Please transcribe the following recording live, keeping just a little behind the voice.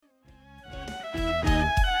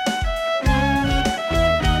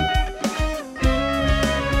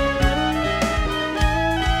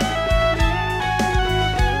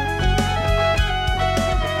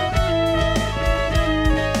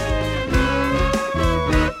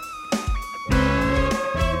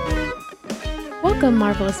Welcome,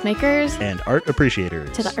 marvelous makers, and art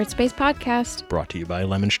appreciators, to the Art Space Podcast, brought to you by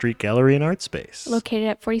Lemon Street Gallery and Art Space, located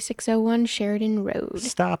at 4601 Sheridan Road.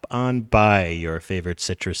 Stop on by your favorite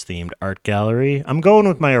citrus-themed art gallery. I'm going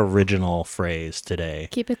with my original phrase today.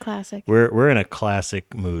 Keep it classic. We're in a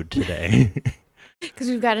classic mood today. Because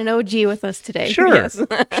we've got an OG with us today. Sure, Yes.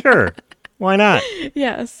 sure. Why not?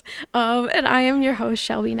 Yes. And I am your host,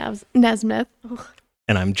 Shelby Nesmith.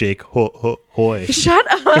 And I'm Jake Hoy. Shut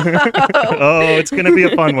up. Oh, it's going to be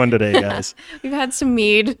a fun one today, guys. We've had some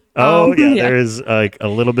mead. Oh, yeah, there is like a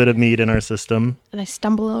little bit of mead in our system. And I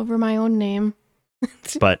stumble over my own name.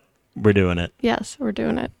 But we're doing it. Yes, we're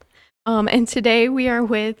doing it. And today we are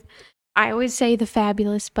with, I always say the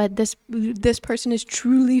fabulous, but this person is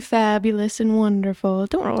truly fabulous and wonderful.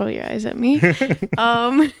 Don't roll your eyes at me.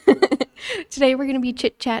 Today we're going to be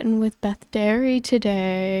chit-chatting with Beth Dary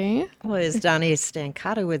today. Well, as Donnie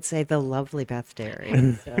Stancato would say, the lovely Beth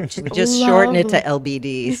Dary. So we just shorten it to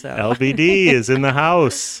LBD. So. LBD is in the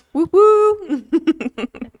house. Woo-woo!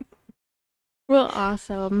 Well,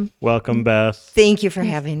 awesome. Welcome, Beth. Thank you for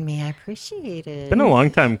having me. I appreciate it. It's been a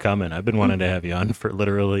long time coming. I've been wanting to have you on for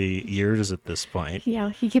literally years at this point.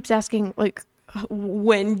 Yeah, he keeps asking, like,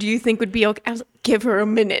 when do you think would be okay? I was like, give her a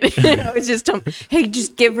minute. I was just telling him, hey,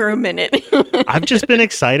 just give her a minute. I've just been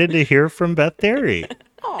excited to hear from Beth Dary.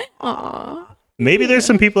 Aww. Maybe there's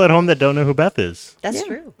some people at home that don't know who Beth is. That's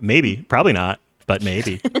true. Maybe. Probably not, but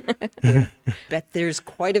maybe. Bet there's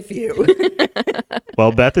quite a few.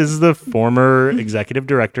 Well, Beth is the former executive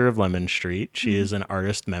director of Lemon Street. She is an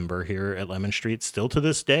artist member here at Lemon Street still to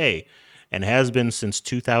this day, and has been since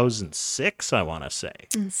 2006, I want to say.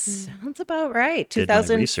 Sounds about right. Did my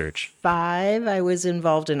research. 2005, I was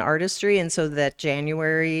involved in artistry, and so that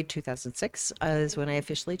January 2006 is when I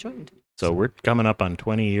officially joined. So we're coming up on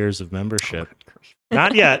 20 years of membership.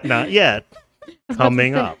 Not yet, not yet.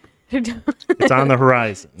 Coming up. It's on the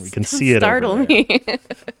horizon. We can see it Startle over there. me.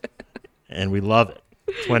 And we love it.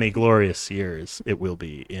 20 glorious years it will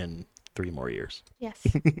be in 3 more years. Yes.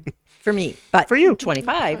 For me, but For you.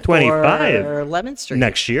 25. 25. For Lemon Street.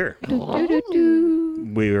 Next year.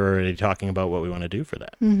 Do-do-do-do. We were already talking about what we want to do for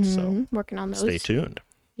that. So Working on those. stay tuned.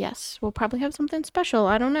 Yes, we'll probably have something special.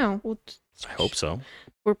 I don't know. I hope so.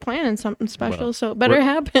 We're planning something special, Well, so it better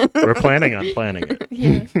happen. We're planning on planning it.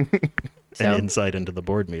 Yeah. So- An insight into the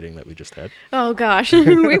board meeting that we just had. Oh, gosh.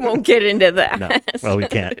 We won't get into that. No. Well, we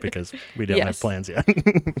can't because we don't have Yes. plans yet.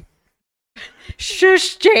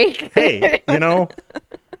 Shush, Jake. Hey,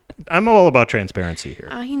 I'm all about transparency here.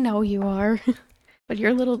 I know you are. But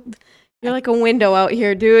you're like a window out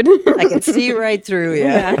here, dude. I can see right through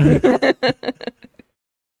you.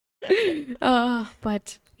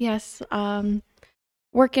 But yes,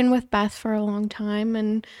 working with Beth for a long time,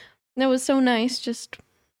 and it was so nice. Just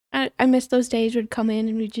I miss those days. We'd come in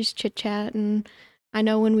and we'd just chit chat, and I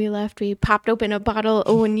know when we left, we popped open a bottle.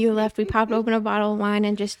 When you left, we popped open a bottle of wine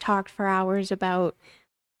and just talked for hours about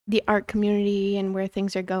the art community and where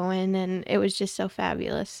things are going, and it was just so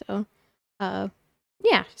fabulous. So,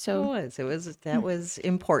 yeah. So That was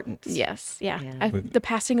important. yes, yeah. Yeah. The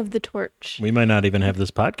passing of the torch. We might not even have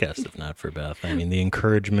this podcast if not for Beth. I mean, the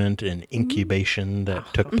encouragement and incubation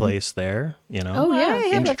that took place there, Oh, yeah. I have a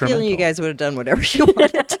feeling Instrumental. you guys would have done whatever you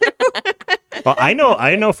wanted to. Well, I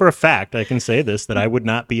know for a fact, I can say this, that I would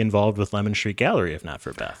not be involved with Lemon Street Gallery if not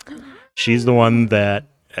for Beth. She's the one that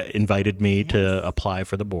invited me to apply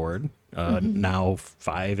for the board now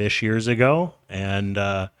 5-ish years ago. And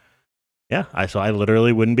so I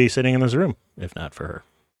literally wouldn't be sitting in this room if not for her.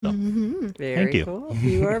 So, Very Thank you. cool.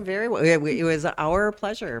 You are very well. It was our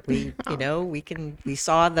pleasure. We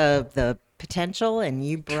saw the potential, and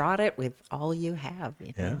you brought it with all you have.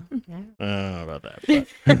 Yeah. Yeah. I don't know about that.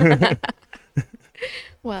 But.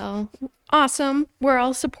 Well, awesome. We're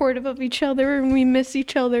all supportive of each other and we miss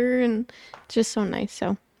each other, and it's just so nice.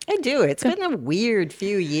 So I do. It's been a weird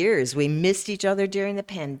few years. We missed each other during the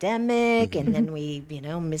pandemic, and then we,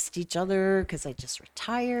 missed each other because I just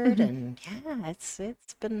retired, and it's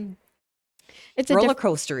been it's roller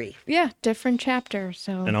coastery. different chapter.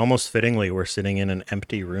 So And almost fittingly, we're sitting in an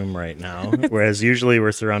empty room right now, whereas usually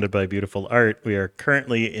we're surrounded by beautiful art. We are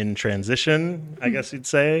currently in transition, I guess you'd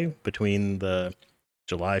say, between the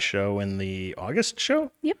July show and the August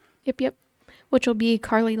show. Yep. Which will be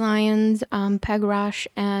Carly Lyons, Peg Rosh,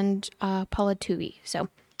 and Paula Tui. So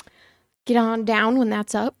get on down when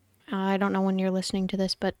that's up. I don't know when you're listening to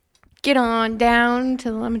this, but get on down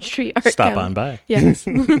to the Lemon Street Art Stop Gallery. on by. Yes.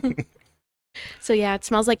 So yeah, it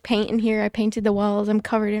smells like paint in here. I painted the walls. I'm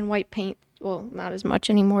covered in white paint. Well, not as much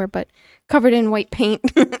anymore, but covered in white paint.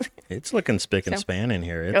 It's looking spick and So- span in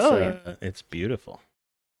here. Oh, yeah. It's beautiful.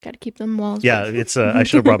 Got to keep them walls. Yeah, it's. I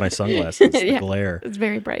should have brought my sunglasses. The Yeah. glare. It's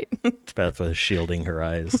very bright. Beth was shielding her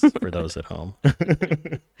eyes for those at home.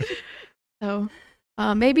 So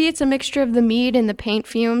maybe it's a mixture of the mead and the paint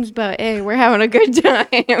fumes, but hey, we're having a good time.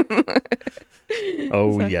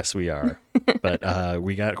 Yes, we are. But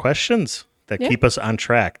we got questions that Yeah. keep us on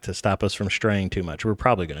track to stop us from straying too much. We're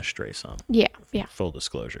probably going to stray some. Yeah. Full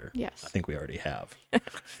disclosure. Yes. I think we already have.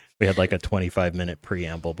 We had like a 25-minute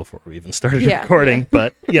preamble before we even started Yeah. recording,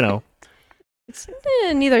 but It's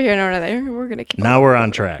neither here nor there. We're gonna keep. now we're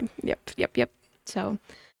on track. Yep. So,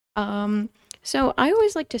 so I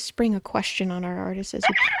always like to spring a question on our artists, as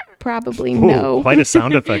you probably know. Ooh, quite a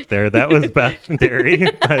sound effect there. That was Beth and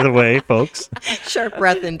Dary, by the way, folks. Sharp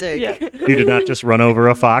breath intake. Yeah. You did not just run over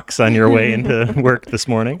a fox on your way into work this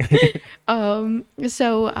morning.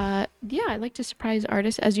 So I like to surprise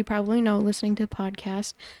artists, as you probably know, listening to the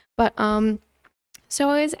podcast. But so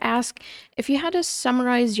I always ask, if you had to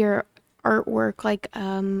summarize your artwork, like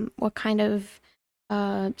what kind of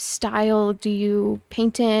style do you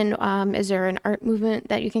paint in? Is there an art movement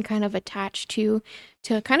that you can kind of attach to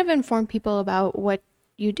kind of inform people about what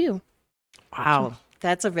you do? Wow,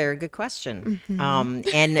 that's a very good question.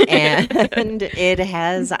 Mhm. And it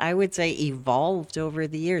has, I would say, evolved over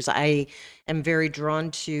the years. I am very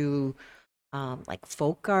drawn to like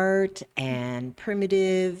folk art and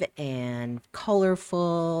primitive and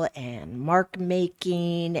colorful and mark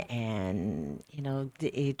making, and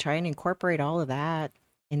try and incorporate all of that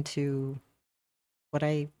into what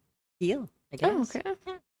I feel, I guess. Oh, okay.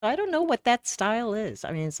 Yeah. I don't know what that style is.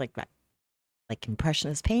 I mean, it's like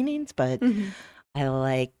impressionist paintings, but Mhm. I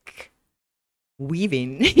like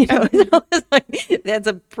weaving. It's like, that's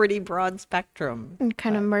a pretty broad spectrum. And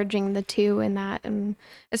kind of merging the two in that, and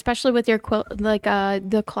especially with your quilt, like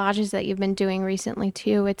the collages that you've been doing recently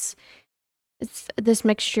too. It's this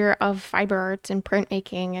mixture of fiber arts and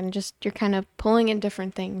printmaking, and just you're kind of pulling in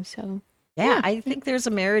different things. So Yeah, I think there's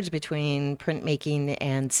a marriage between printmaking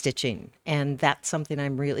and stitching, and that's something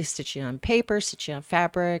I'm really stitching on paper, stitching on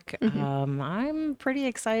fabric. I'm pretty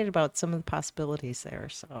excited about some of the possibilities there.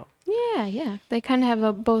 So yeah, they kind of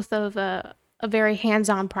have both of a very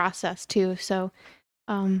hands-on process too. So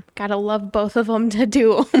gotta love both of them to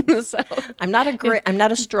do them. So I'm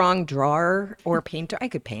not a strong drawer or painter. I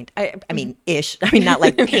could paint. I mean, ish. I mean, not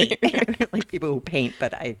like paint, like people who paint,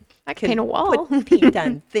 but I can paint a wall. put paint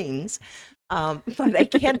on things. But I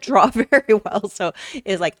can't draw very well. So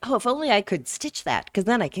it's like, oh, if only I could stitch that, because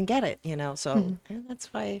then I can get it, So yeah,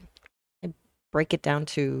 that's why I break it down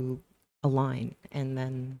to a line, and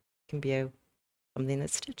then it can be something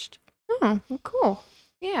that's stitched. Oh, well, cool.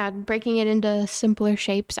 Yeah, breaking it into simpler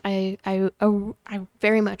shapes. I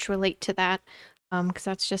very much relate to that, because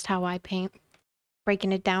that's just how I paint,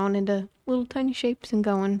 breaking it down into little tiny shapes and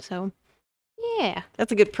going. So yeah.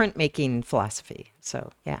 That's a good printmaking philosophy.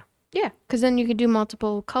 So yeah. Yeah, because then you could do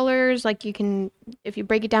multiple colors. Like you can, if you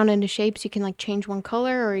break it down into shapes, you can like change one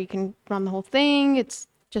color, or you can run the whole thing. It's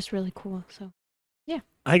just really cool. So yeah.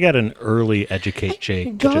 I got an early educate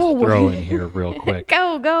Jake to just Go. throw in here real quick.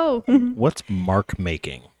 Go. What's mark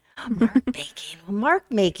making? Mark making. Well, mark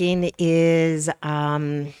making is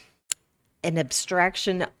an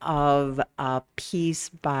abstraction of a piece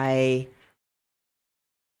by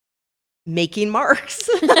making marks.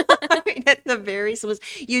 I mean, at the very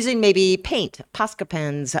simplest, using maybe paint, Posca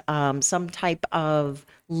pens, some type of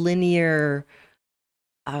linear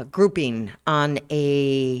grouping on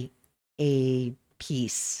a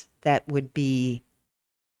piece that would be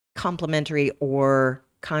complementary or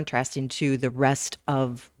contrasting to the rest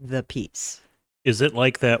of the piece. Is it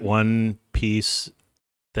like that one piece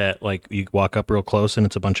that like you walk up real close and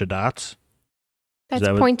it's a bunch of dots? That's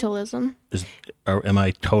pointillism. Am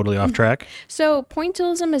I totally off track? So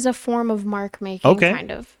pointillism is a form of mark making,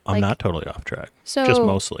 kind of. I'm not totally off track. So just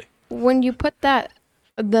mostly. When you put the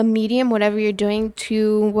medium, whatever you're doing,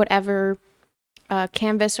 to whatever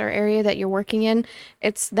canvas or area that you're working in,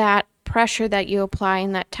 it's that pressure that you apply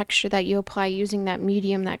and that texture that you apply using that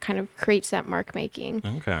medium that kind of creates that mark making.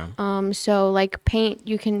 Okay. So like paint,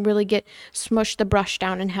 you can really smush the brush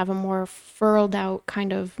down and have a more furled out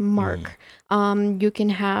kind of mark. You can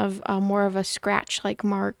have more of a scratch like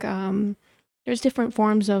mark. There's different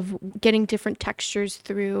forms of getting different textures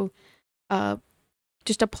through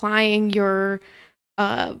just applying your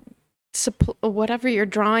whatever you're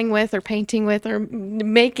drawing with or painting with or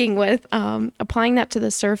making with, applying that to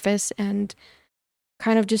the surface and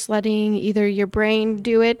kind of just letting either your brain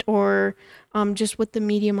do it or just what the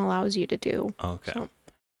medium allows you to do. Okay.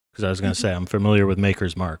 Because I was going to say I'm familiar with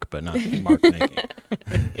Maker's Mark, but not mark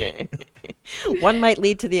making. One might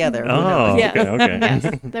lead to the other. Who Oh, knows? Yeah. okay.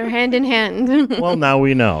 Yes, they're hand in hand. Well, now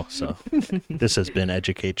we know. So this has been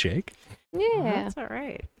Educate Jake. Yeah. That's all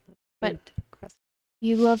right. But Good.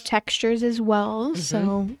 you love textures as well. Mhm.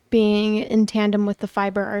 So being in tandem with the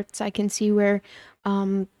fiber arts, I can see where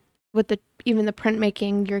with even the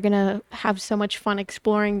printmaking, you're gonna have so much fun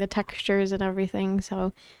exploring the textures and everything.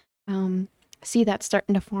 So see that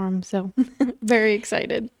starting to form. So very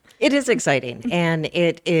excited. It is exciting, and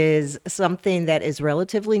it is something that is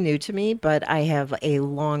relatively new to me, but I have a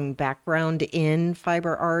long background in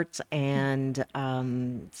fiber arts, and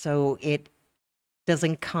so it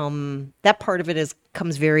doesn't come, that part of it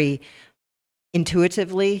comes very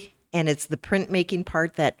intuitively, and it's the printmaking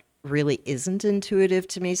part that really isn't intuitive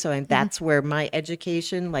to me. So that's where my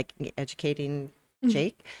education, like educating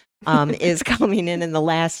Jake, is coming in the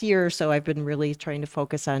last year or so. I've been really trying to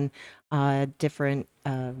focus on different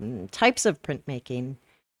types of printmaking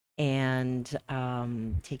and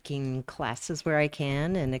taking classes where I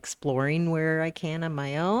can and exploring where I can on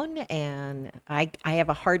my own. And I have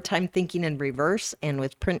a hard time thinking in reverse, and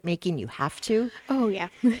with printmaking, you have to. Oh yeah.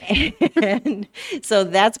 And so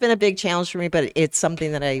that's been a big challenge for me, but it's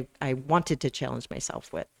something that I wanted to challenge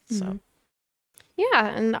myself with. So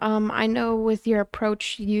Yeah, and I know with your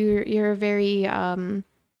approach, you're a very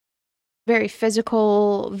very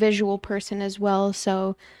physical, visual person as well.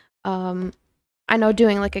 So I know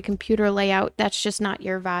doing like a computer layout, that's just not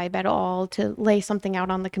your vibe at all to lay something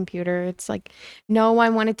out on the computer. It's like, no, I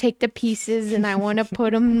want to take the pieces and I want to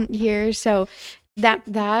put them here. So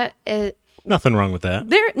that is, Nothing wrong with that.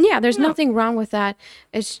 there's nothing wrong with that.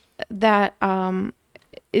 It's that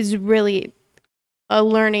is really a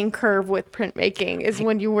learning curve with printmaking is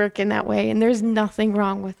when you work in that way, and there's nothing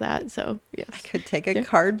wrong with that. So yes. I could take a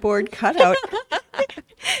cardboard cutout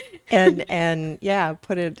and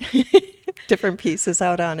put it different pieces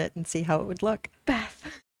out on it and see how it would look. Beth,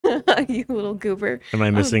 you little goober. Am I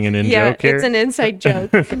missing an in Yeah, joke here? it's an inside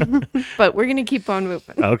joke, but we're gonna keep on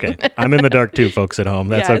moving. Okay. I'm in the dark too, folks at home.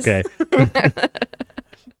 That's Yes. okay.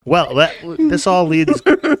 Well, this all leads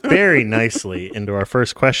very nicely into our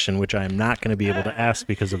first question, which I'm not going to be able to ask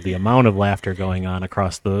because of the amount of laughter going on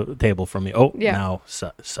across the table from me. Oh, Yeah. now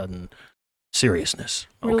sudden seriousness.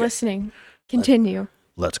 We're Okay, listening. Continue.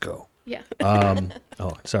 let's go. Yeah.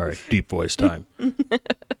 Oh, sorry. Deep voice time.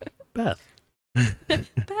 Beth.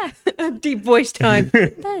 Deep voice time.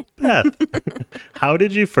 Beth. How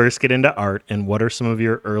did you first get into art, and what are some of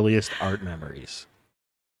your earliest art memories?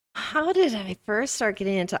 How did I first start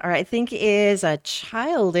getting into art? I think as a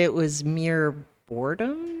child, it was mere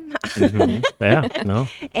boredom. Mhm. Yeah, no.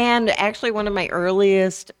 And actually, one of my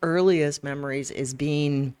earliest memories is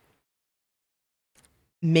being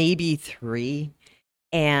maybe 3.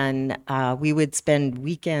 And we would spend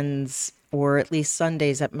weekends or at least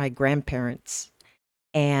Sundays at my grandparents'.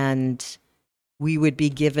 And we would be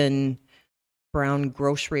given brown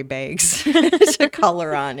grocery bags to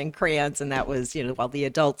color on and crayons. And that was, while the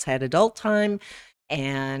adults had adult time,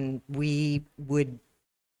 and we would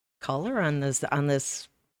color on this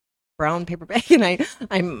brown paper bag.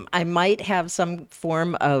 And I might have some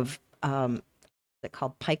form of they're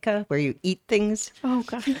called pica, where you eat things. Oh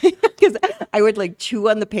god. Because I would chew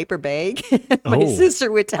on the paper bag. My Oh.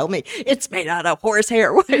 sister would tell me it's made out of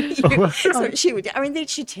horsehair. What are you? So she would.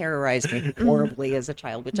 She terrorized me horribly as a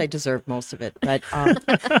child, which I deserved most of it. But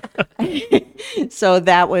so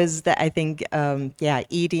that was I think,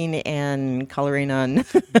 eating and coloring on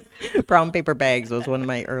brown paper bags was one of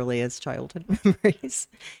my earliest childhood memories.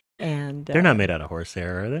 And They're not made out of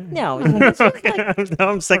horsehair, are they? No. Okay. Now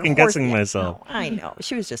I'm second guessing myself. No, I know.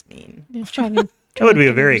 She was just mean. Just trying to- That would be a trying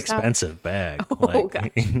to very figure this out. expensive bag. Oh,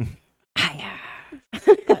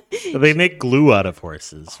 They make glue out of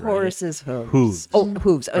horses, right? Horses' hooves. Hooves. Oh,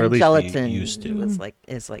 hooves. Or at And least gelatin. you used to.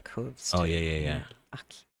 Is like hooves. Oh, too. yeah.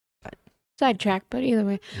 Okay. Sidetrack, but either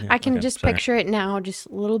way, Yeah, I can okay, just sorry. picture it now.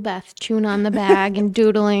 Just little Beth chewing on the bag and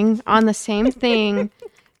doodling on the same thing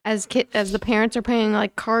as the parents are playing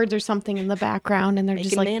cards or something in the background, and they're Making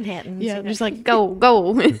just like, Manhattans. yeah, just go,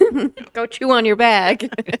 go chew on your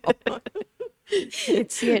bag. I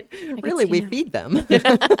could see it. I could Really, see we now. feed them.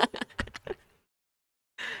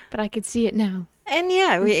 But I could see it now. And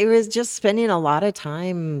it was just spending a lot of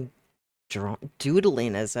time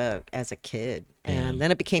doodling as a kid, and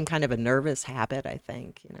then it became kind of a nervous habit, I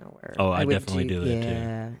think. Where Oh, I would definitely do that too.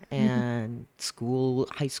 Yeah, and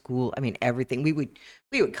high school. Everything. We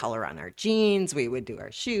would color on our jeans. We would do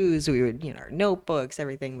our shoes. We would, our notebooks.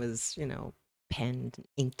 Everything was, penned,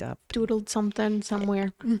 inked up. Doodled something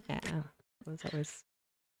somewhere. Yeah, it was always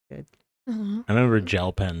good. I remember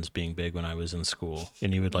gel pens being big when I was in school,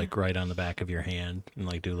 and you would like write on the back of your hand and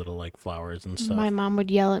like do little like flowers and stuff. My mom would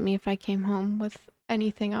yell at me if I came home with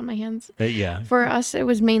anything on my hands. Yeah. For us, it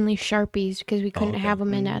was mainly Sharpies because we couldn't okay. have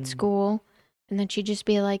them in at school. And then she'd just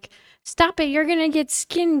be like, "Stop it, you're going to get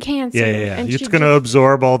skin cancer." Yeah. And It's going to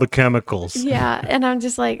absorb all the chemicals. Yeah, and I'm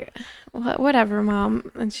just like, whatever, Mom.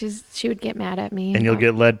 And she would get mad at me. And you'll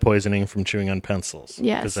get lead poisoning from chewing on pencils.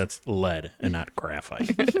 Yes. Because that's lead and not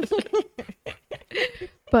graphite.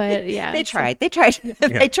 But yeah. They tried. They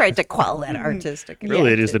tried to quell that artistic.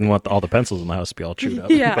 Really, they just didn't want all the pencils in the house to be all chewed up.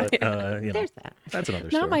 Yeah. But, There's that. that's another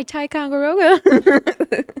story. Not my Ticonderoga.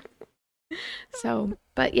 So,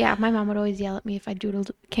 but yeah, my mom would always yell at me if I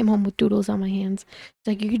came home with doodles on my hands. It's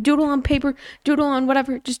like, you can doodle on paper, doodle on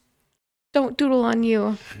whatever, just don't doodle on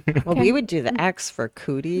you. Well, we would do the X for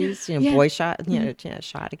cooties, Yeah. boy shot,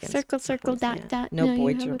 shot against Circle, circle, boys, dot, dot. No No, boy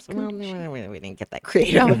you have jumps. a Well, cootie. we didn't get that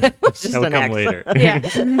creative. No. It was just That'll an come X. later.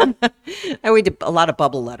 Yeah. And we did a lot of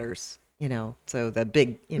bubble letters, so the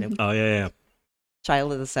big, Oh, yeah.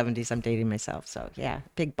 child of the 70s. I'm dating myself. So, yeah,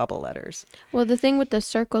 big bubble letters. Well, the thing with the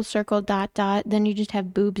circle, circle, dot, dot, then you just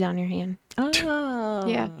have boobs on your hand. Oh.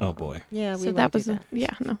 Yeah. Oh, boy. Yeah, we So that was,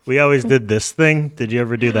 no. We always did this thing. Did you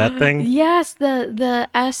ever do that thing? Yes, the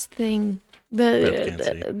S thing. Beth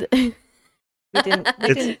can't we didn't.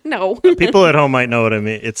 It's, No. people at home might know what I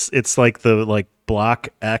mean. It's like the block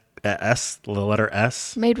S, the letter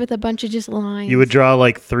S. Made with a bunch of just lines. You would draw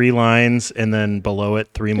like 3 lines and then below it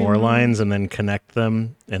 3 more Mhm. lines and then connect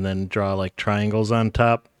them and then draw like triangles on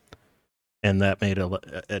top. And that made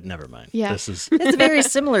never mind. Yeah. This is It's very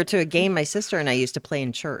similar to a game my sister and I used to play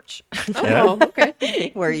in church. Oh,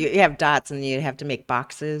 okay. Where you have dots and you have to make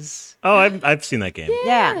boxes. Oh, I've seen that game.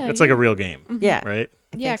 Yeah. It's like a real game, Yeah. right?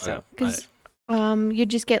 Yeah, so. because you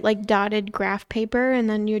just get like dotted graph paper and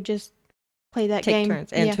then you just play that Take game.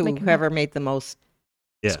 turns. And whoever made the most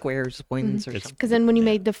Yeah. squares wins or It's- something. Because then when you Yeah.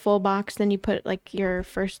 made the full box, then you put like the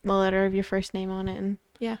letter of your first name on it, and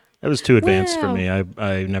yeah. That was too advanced for Wow. me.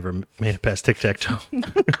 I never made it past tic-tac-toe.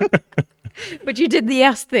 But you did the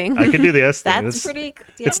S thing. I could do the S thing. That's It's, pretty.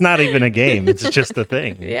 it's not even a game. It's just a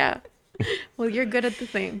thing. Yeah. Well, you're good at the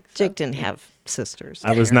thing. so. Jake didn't have sisters.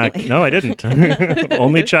 I was not. apparently. No, I didn't.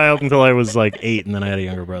 Only child until I was like 8, and then I had a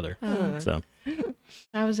younger brother. So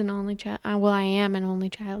I was an only child. Well, I am an only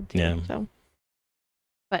child too. Yeah. So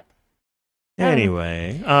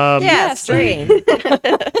anyway, Yeah, strange.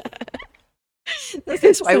 This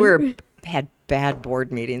is why had bad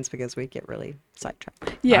board meetings because we get really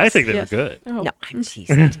sidetracked. I think they were good. Oh. No, I'm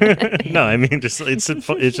teasing. No, I mean just it's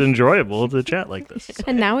enjoyable to chat like this. So.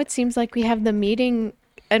 And now it seems like we have the meeting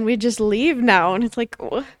and we just leave now, and it's like,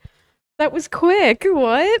 that was quick.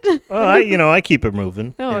 What? Well, I keep it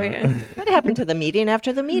moving. Oh you know. yeah. What happened to the meeting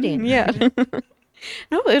after the meeting? Yeah.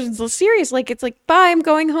 No, it's serious. Like, it's like, bye, I'm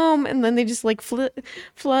going home. And then they just like flood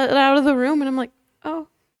out of the room. And I'm like, oh,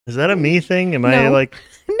 Is that a me thing? Am I No. like?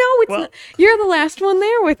 no, it's Well- not. You're the last one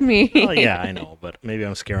there with me. Oh yeah, I know, but maybe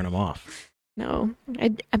I'm scaring them off. No,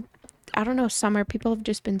 I don't know. Summer people have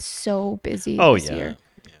just been so busy Oh this yeah, year.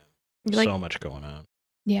 yeah. Like, So much going on.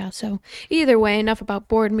 yeah. So either way, enough about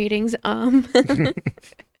board meetings.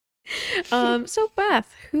 So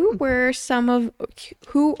Beth, who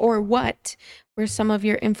or what were some of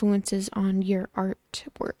your influences on your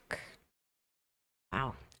artwork?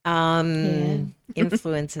 Wow. Yeah.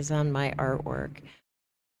 Influences on my artwork.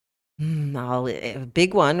 A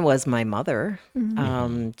big one was my mother.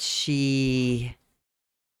 Mhm.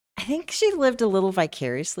 I think she lived a little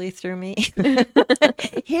vicariously through me.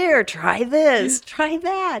 Here, try this, try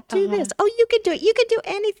that, do this. Oh, you could do it. You could do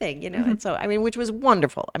anything, And so, which was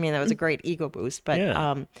wonderful. That was a great ego boost. But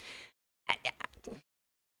Yeah.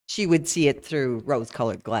 she would see it through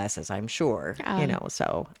rose-colored glasses, I'm sure.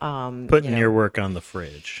 So Putting your work on the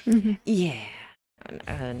fridge. Mhm. yeah.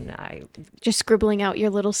 And I Just scribbling out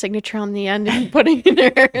your little signature on the end and putting it in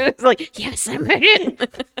there. It's like, yes, I'm ready.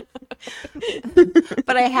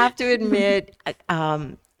 but I have to admit,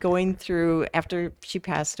 going through after she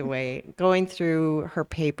passed away, going through her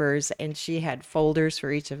papers, and she had folders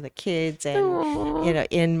for each of the kids, and Aw.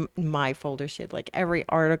 in my folder she had like every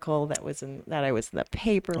article that I was in the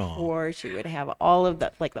paper Aw. for. She would have all of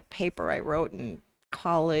the the paper I wrote in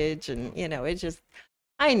college, and it's just.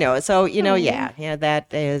 I know. So, yeah,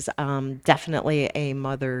 that is definitely a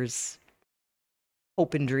mother's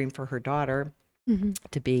hope and dream for her daughter Mhm.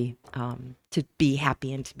 to be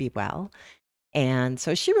happy and to be well. And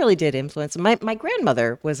so she really did influence. My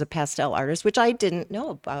grandmother was a pastel artist, which I didn't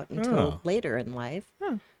know about until Oh. later in life.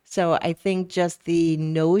 Oh. So I think just the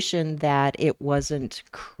notion that it wasn't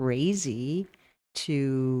crazy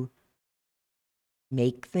to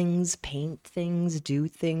make things, paint things, do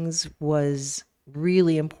things was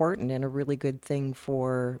really important and a really good thing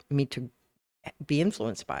for me to be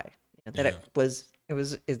influenced by. That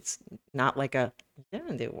it's not like a, yeah,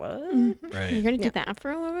 it was. Right. You're gonna do Yeah. that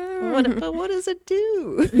for a little. But what does it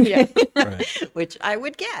do? Yeah. Right. Which I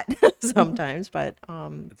would get sometimes, but It's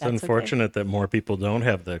that's okay. unfortunate that more people don't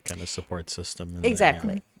have the kind of support system. And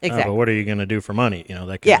Exactly. But Exactly. what are you going to do for money? You know,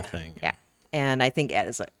 that kind Yeah. of thing. Yeah. And I think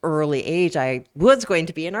at an early age, I was going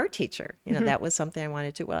to be an art teacher. That was something I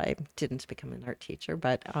wanted to. Well, I didn't become an art teacher,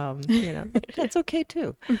 but that's okay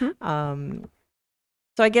too.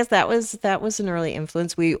 So I guess that was an early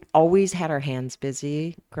influence. We always had our hands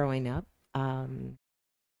busy growing up.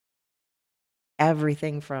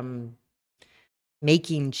 Everything from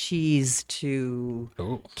making cheese to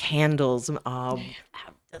Oh. candles. I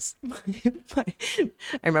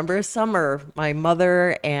remember a summer, my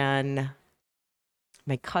mother and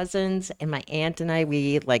my cousins and my aunt and I,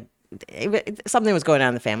 something was going on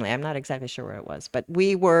in the family. I'm not exactly sure what it was, but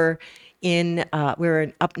we were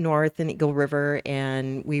up north in Eagle River,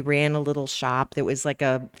 and we ran a little shop that was like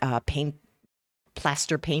a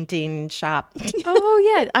plaster painting shop.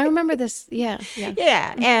 Oh yeah, I remember this. Yeah.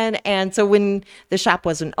 Yeah, and so when the shop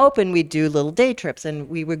wasn't open, we'd do little day trips, and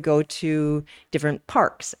we would go to different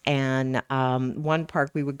parks. And one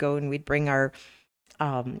park we would go and we'd bring our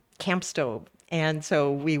camp stove, and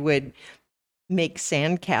so we would make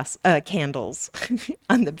candles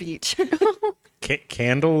on the beach.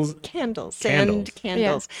 Candles? Sand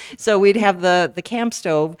candles. So we'd have the camp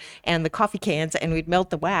stove and the coffee cans, and we'd melt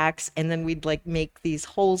the wax, and then we'd like make these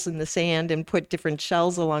holes in the sand and put different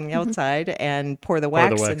shells along the outside and pour the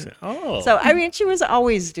wax. in. Oh. So I mean, she was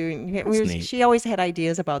always doing. neat. She always had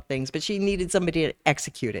ideas about things, but she needed somebody to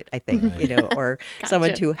execute it. I think or someone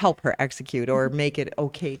Gotcha. to help her execute or make it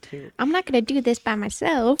okay too. I'm not gonna do this by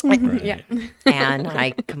myself. Right. Yeah. And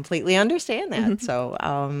I completely understand that. So,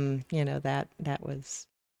 that was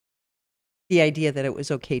the idea that it was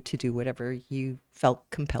okay to do whatever you felt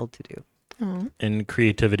compelled to do. Oh. And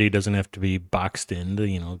creativity doesn't have to be boxed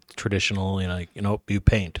into, traditional, you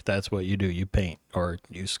paint. That's what you do. You paint or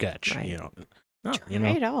you sketch, Right. No,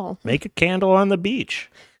 Right at all. make a candle on the beach.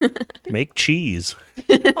 Make cheese.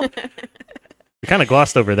 You kind of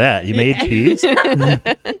glossed over that. You made cheese? I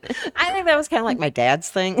think that was kind of like my dad's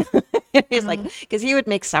thing. He's like, because he would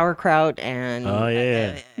make sauerkraut and Oh,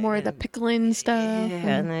 yeah. More of the pickling stuff.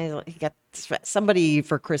 yeah, and he got somebody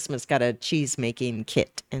for Christmas got a cheese making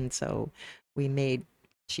kit, and so we made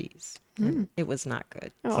cheese. And it was not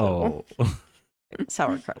good. Oh.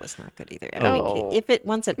 Sauerkraut was not good either. I Oh. mean,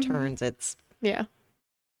 once it turns, it's Yeah.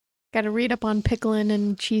 Got to read up on pickling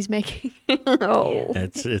and cheese making. Oh.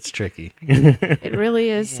 It's tricky. It really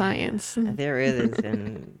is science. there is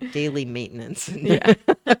and daily maintenance. Yeah.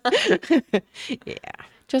 Yeah.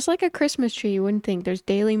 Just like a Christmas tree, you wouldn't think there's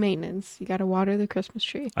daily maintenance. You got to water the Christmas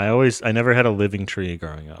tree. I never had a living tree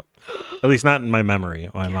growing up. At least not in my memory.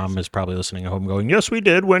 My mom is probably listening at home going, "Yes, we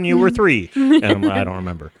did when you were 3." And I don't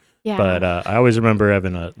remember. Yeah. But I always remember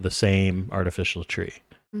having the same artificial tree.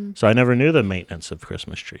 So I never knew the maintenance of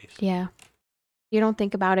Christmas trees. Yeah. You don't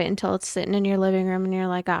think about it until it's sitting in your living room and you're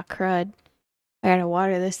like, ah, crud. I got to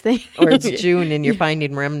water this thing. Or it's June and you're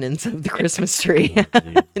finding remnants of the Christmas tree.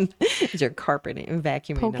 You're carpeting and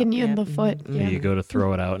vacuuming. Poking up. you in the foot. Yeah. You go to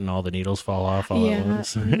throw it out and all the needles fall off all at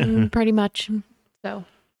once. Pretty much. So,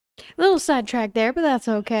 a little sidetrack there, but that's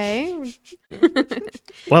okay.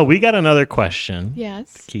 Well, we got another question.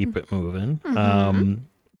 Yes. Keep it moving.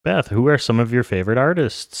 Beth, who are some of your favorite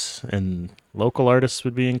artists? And local artists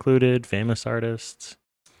would be included, famous artists.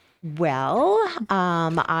 Well,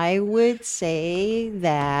 I would say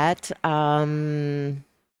that the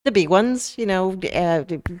big ones,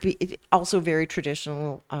 also very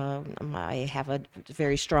traditional. I have a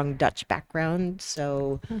very strong Dutch background,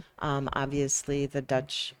 so obviously the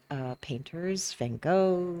Dutch painters, Van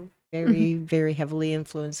Gogh, very, very heavily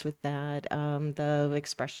influenced with that. The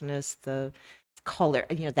expressionists, the color,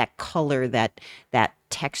 that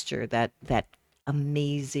texture, that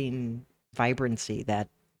amazing vibrancy that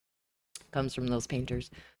comes from those painters,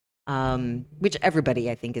 which everybody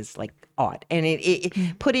I think is like awed. And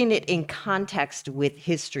it putting it in context with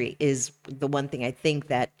history is the one thing I think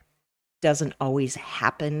that doesn't always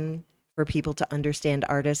happen for people to understand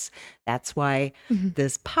artists. That's why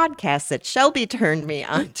this podcast that Shelby turned me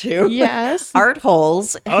onto, Yes. Art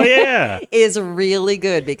Holes, Oh, yeah. is really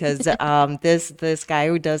good because this guy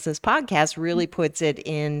who does this podcast really puts it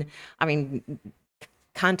in,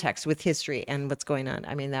 context with history and what's going on.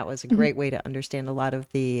 I mean, that was a great way to understand a lot of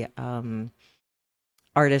the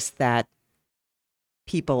artists that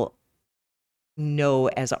people know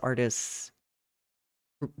as artists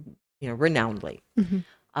renownedly.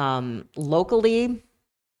 Mhm. Locally,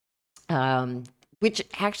 which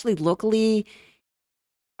actually locally,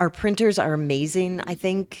 our printers are amazing. I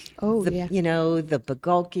think Oh, yeah. the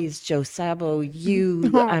Bagulkis, Joe Sabo,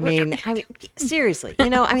 Oh. I mean, seriously,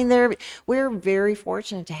 we're very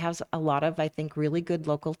fortunate to have a lot of, I think, really good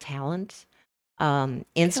local talent.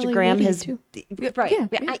 Instagram Liddy, has too. right,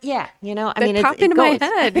 Yeah, yeah, I That mean, it popped into my goes.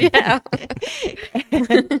 head. Yeah.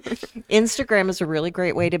 Instagram is a really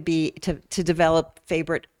great way to develop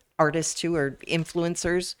favorite artists too, or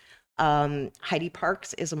influencers. Heidi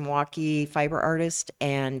Parks is a Milwaukee fiber artist,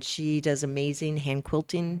 and she does amazing hand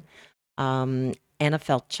quilting. Anna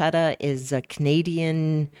Falchetta is a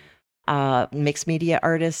Canadian mixed media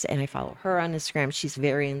artist, and I follow her on Instagram. She's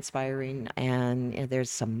very inspiring, and there's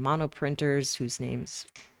some mono printers whose names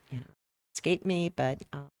escape me, but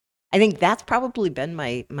I think that's probably been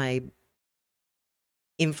my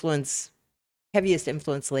heaviest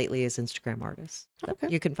influence lately is Instagram artists that Okay.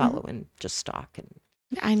 you can follow and just stalk. And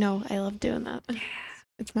I know. I love doing that.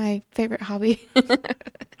 It's my favorite hobby.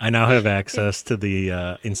 I now have access to the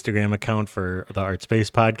Instagram account for the Art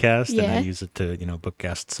Space podcast, and I Yeah. use it to book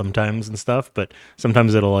guests sometimes and stuff. But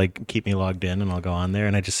sometimes it'll like keep me logged in, and I'll go on there,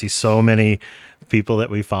 and I just see so many people that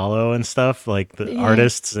we follow and stuff, like the Yeah.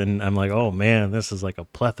 artists, and I'm like, oh man, this is like a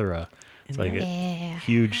plethora. It's like a Yeah.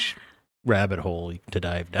 huge rabbit hole to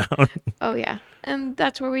dive down. Oh, yeah. And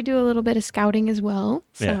that's where we do a little bit of scouting as well.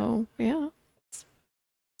 So, yeah.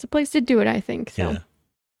 It's a place to do it, I think. So, Yeah.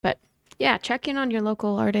 but yeah, check in on your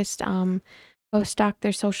local artist. Go stalk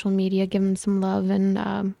their social media, give them some love,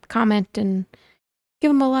 and comment and give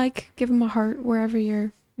them a like, give them a heart wherever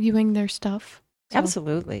you're viewing their stuff. So,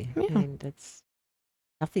 absolutely, yeah. I mean,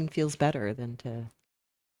 nothing feels better than to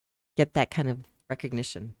get that kind of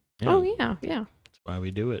recognition. Oh, yeah. Yeah. That's why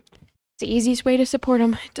we do it. It's the easiest way to support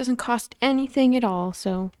them. It doesn't cost anything at all,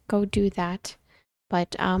 so go do that.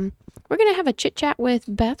 But we're going to have a chit chat with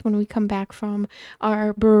Beth when we come back from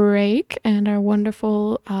our break and our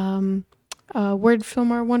wonderful word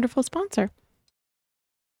from our wonderful sponsor.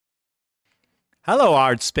 Hello,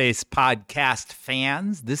 Art Space podcast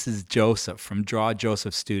fans. This is Joseph from Draw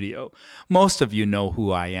Joseph Studio. Most of you know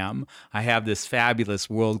who I am. I have this fabulous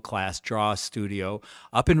world-class draw studio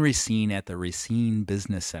up in Racine at the Racine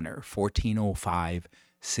Business Center, 1405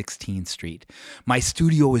 16th Street. My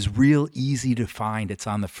studio is real easy to find. It's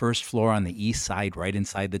on the first floor on the east side, right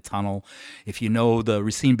inside the tunnel. If you know the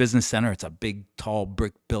Racine Business Center, it's a big, tall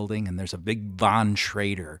brick building, and there's a big Von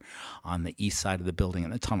Schrader on the east side of the building,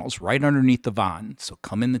 and the tunnel's right underneath the Von. So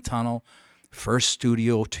come in the tunnel, first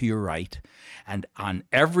studio to your right. And on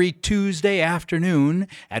every Tuesday afternoon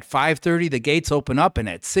at 5:30, the gates open up, and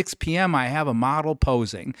at 6 p.m., I have a model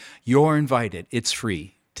posing. You're invited. It's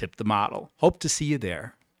free. Tip the model. Hope to see you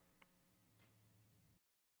there.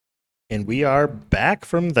 And we are back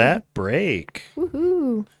from that break.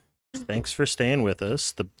 Woohoo! Thanks for staying with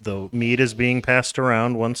us. The meat is being passed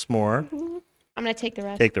around once more. I'm going to take the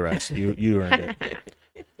rest. Take the rest. You earned it.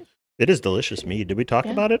 It is delicious meat. Did we talk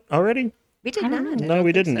Yeah. about it already? We did I don't not. know. I No, don't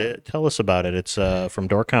we think didn't. so. Tell us about it. It's from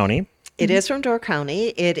Door County. It is from Door County.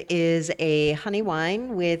 It is a honey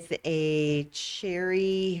wine with added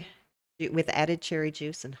cherry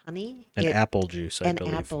juice and honey. And apple juice, I And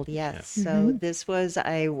believe. apple, yes. Yeah. So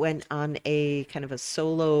I went on a kind of a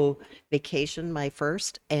solo vacation, my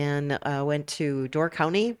first, and went to Door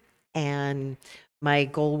County. And my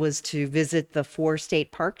goal was to visit the 4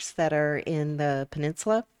 state parks that are in the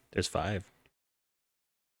peninsula. There's 5.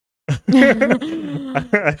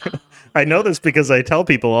 I know this because I tell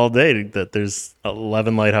people all day that there's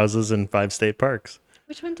 11 lighthouses and 5 state parks.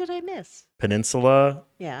 Which one did I miss? Peninsula,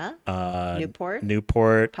 Yeah.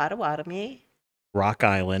 Newport, Potawatomi. Rock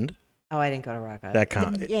Island. Oh, I didn't go to Rock Island. That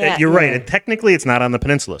count. Yeah, You're right. yeah. And technically, it's not on the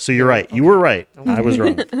peninsula. So you're No, right. You were right. Okay. I was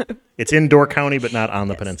wrong. It's in Door County, but not on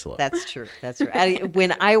the peninsula. That's true. That's true.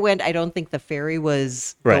 When I went, I don't think the ferry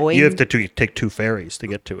was Right. going. You have to take 2 ferries to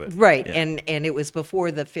get to it. Right, Yeah. and it was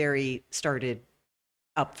before the ferry started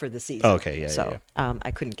up for the season. Okay, yeah, So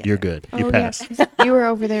I couldn't get You're there. good. You Oh, passed. yeah. You were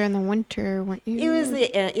over there in the winter, weren't you? It was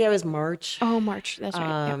it was March. Oh, March. That's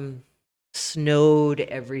right. Yeah. Snowed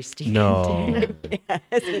every state. No.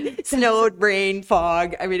 Yes. Snowed, rain,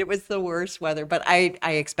 fog. I mean, it was the worst weather, but I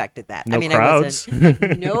expected that. No I mean, crowds. I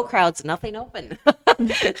wasn't. No crowds. Nothing open.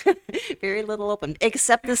 Very little open,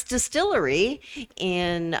 except this distillery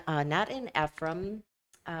in not in Ephraim.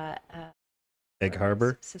 Egg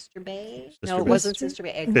Harbor, Sister Bay. Sister No, it Bay. wasn't Sister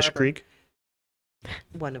Bay. Egg Fish Harbor. Creek,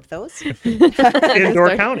 One of those. in Door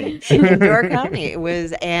Sorry. County. In Door County. It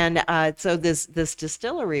was, and so this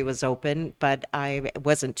distillery was open, but I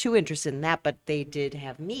wasn't too interested in that. But they did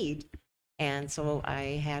have mead, And so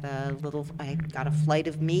I got a flight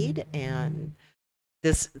of mead, and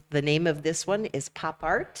the name of this one is Pop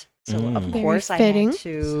Art. So of Very course I fitting. had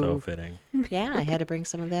So to, fitting. yeah, I had to bring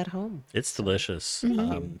some of that home. It's delicious.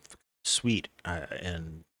 Mhm. Sweet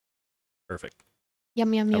and perfect.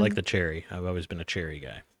 Yum, yum, I yum. like the cherry. I've always been a cherry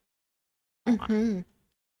guy. Mhm.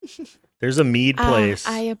 There's a mead place.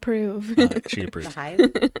 I approve. She The approves. Hive.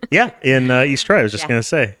 Yeah, in East Troy. I was just Yeah. going to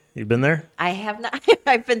say. You've been there? I have not.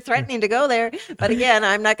 I've been threatening to go there, but again,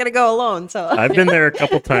 I'm not going to go alone. So I've been there a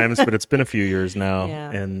couple times, but it's been a few years now.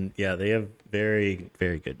 Yeah. And yeah, they have very,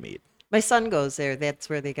 very good mead. my son goes there. That's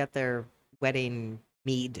where they got their wedding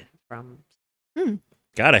mead from.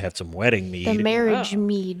 Gotta have some wedding mead. The marriage Oh.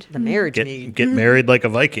 mead. The marriage get mead. get married like a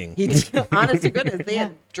Viking. Honest to goodness, they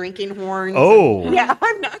had drinking horns. Oh. Yeah,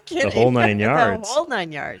 I'm not kidding. whole 9 yards. The whole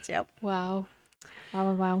 9 yards. Yep. Wow.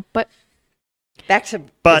 Wow. But Back to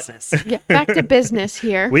But- business. yeah, back to business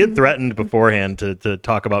here. We had threatened beforehand to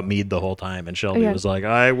talk about mead the whole time, and Shelby Yeah. was like,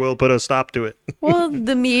 "I will put a stop to it." Well,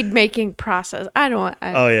 the mead making process. I'm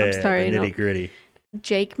sorry. the no. nitty gritty.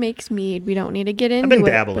 Jake makes mead. We don't need to get into I've been it,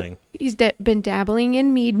 but dabbling. He's been dabbling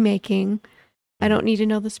in mead making. I don't need to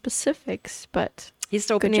know the specifics, but He's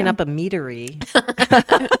opening job. up a meadery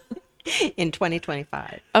in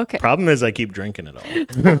 2025. okay. Problem is, I keep drinking it all. Yeah,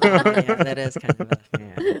 that is kind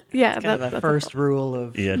of Yeah, a that's first rule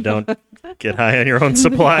of. Yeah, don't get high on your own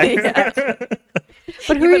supply. Yeah.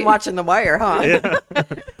 But who You've are been you, watching The Wire, huh? Yeah. but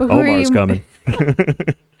who are Omar's you coming.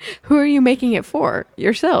 who are you making it for?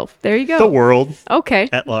 Yourself. There you go. The world Okay.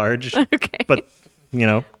 at large, Okay. but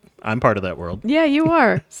I'm part of that world. Yeah, you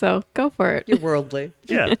are. So go for it. You're worldly.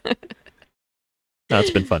 Yeah. No,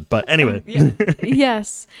 it's been fun. But anyway,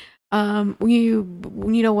 Yes. You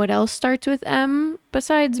know what else starts with M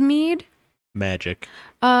besides mead? magic.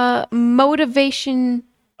 Motivation,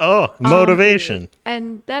 Oh, motivation.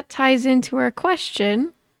 and that ties into our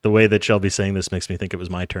question. The way that Shelby's saying this makes me think it was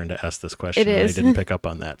my turn to ask this question. It And is. I didn't pick up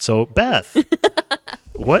on that. So, Beth,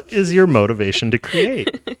 what is your motivation to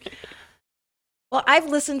create? Well, I've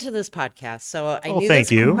listened to this podcast, so I Oh, knew thank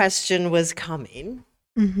this you. question was coming.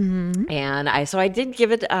 Mm-hmm. And I did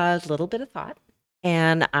give it a little bit of thought.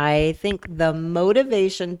 And I think the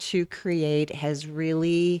motivation to create has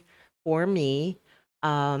really, for me,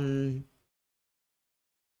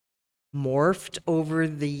 morphed over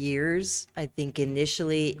the years. I think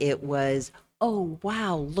initially it was, oh,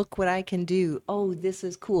 wow, look what I can do. Oh, this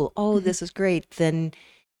is cool. Oh, this is great. Then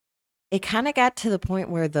it kind of got to the point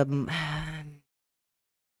where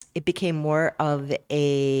it became more of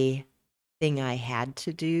a thing I had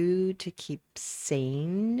to do to keep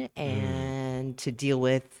sane and to deal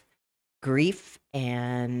with grief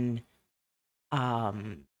and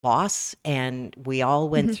loss. And we all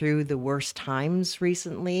went through the worst times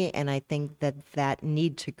recently. And I think that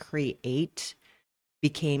need to create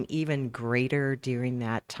became even greater during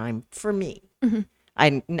that time for me. Mhm.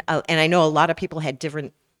 And I know a lot of people had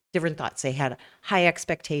different thoughts. They had high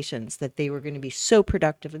expectations that they were going to be so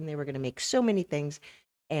productive and they were going to make so many things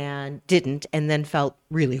and didn't, and then felt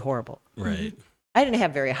really horrible. Right. I didn't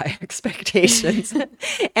have very high expectations.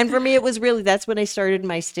 And for me, it was really, that's when I started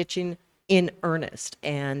my stitching in earnest.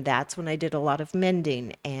 And that's when I did a lot of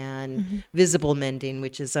mending and visible mending,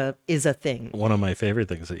 which is a thing. One of my favorite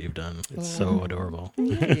things that you've done. It's so adorable.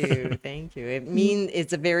 Thank you. Thank you.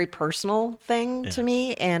 It's a very personal thing to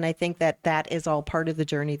me. And I think that is all part of the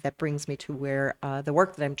journey that brings me to where the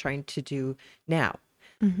work that I'm trying to do now.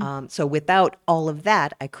 So without all of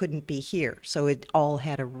that, I couldn't be here. So it all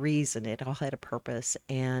had a reason. It all had a purpose.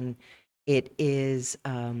 And it is,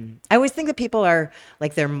 I always think that people are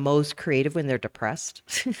like they're most creative when they're depressed.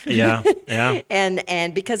 Yeah. Yeah.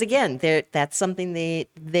 And because again, that's something they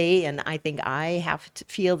and I think I have to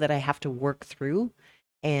feel that I have to work through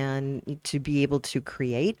and to be able to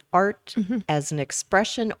create art as an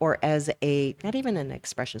expression or as not even an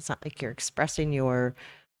expression. It's not like you're expressing your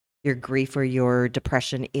grief or your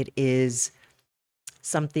depression. It is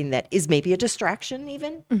something that is maybe a distraction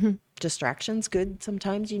even. Distraction's good.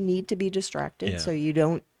 Sometimes you need to be distracted so you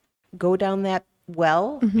don't go down that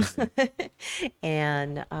well.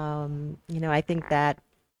 And, I think that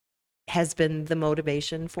has been the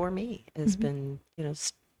motivation for me, has been,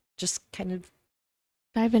 just kind of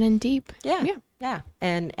Diving in deep. Yeah.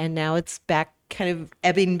 And now it's back, kind of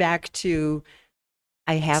ebbing back to,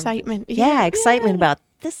 I have Excitement. excitement about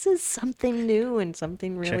this is something new and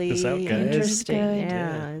something really this out, guys. interesting. Good.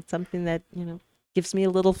 Yeah, it's something that, gives me a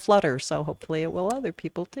little flutter. So hopefully it will other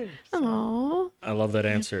people too. Oh. I love that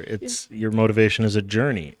answer. It's your motivation is a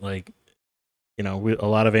journey. Like, a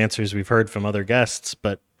lot of answers we've heard from other guests,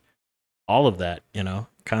 but all of that,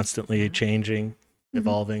 constantly changing,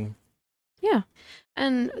 evolving. Yeah.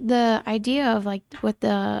 And the idea of like with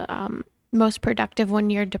the most productive when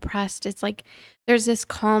you're depressed, it's like there's this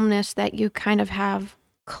calmness that you kind of have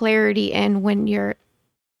clarity in when you're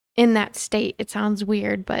in that state. It sounds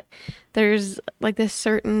weird, but there's like this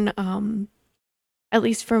certain at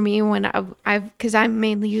least for me when I've because I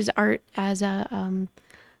mainly use art as a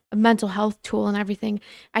mental health tool and everything,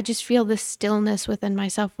 I just feel this stillness within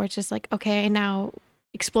myself where it's just like, okay, now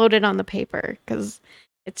explode it on the paper because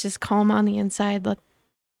it's just calm on the inside. Let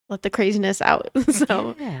the craziness out.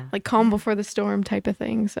 So like calm before the storm type of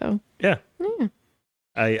thing. So yeah.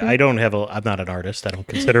 I don't have I'm not an artist. I don't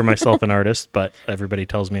consider myself an artist, but everybody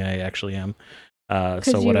tells me I actually am.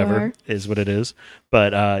 So whatever is what it is.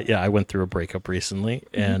 But I went through a breakup recently,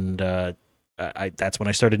 and that's when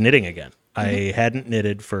I started knitting again. I hadn't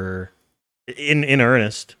knitted for in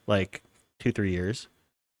earnest like 2-3 years,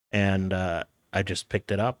 and I just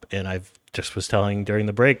picked it up, and I've just was telling during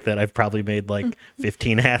the break that I've probably made like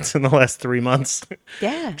 15 hats in the last 3 months.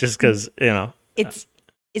 Yeah, just because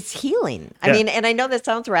it's healing. I mean, and I know that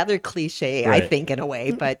sounds rather cliche, I think, in a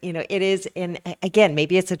way, but it is. And again,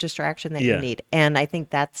 maybe it's a distraction that you need, and I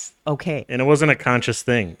think that's okay. And it wasn't a conscious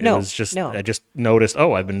thing. It was just I just noticed.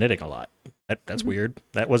 Oh, I've been knitting a lot. That's weird.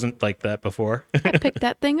 That wasn't like that before. I picked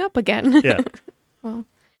that thing up again. Yeah. Well,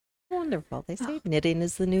 wonderful. They say knitting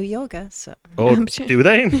is the new yoga. So. Oh, do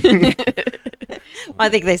they? Well, I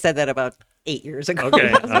think they said that about 8 years ago.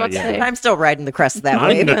 Okay. I'm still riding the crest of that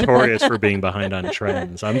I'm wave. notorious for being behind on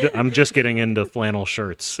trends. I'm just getting into flannel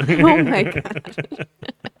shirts. Oh my god.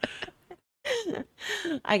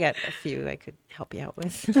 I got a few I could help you out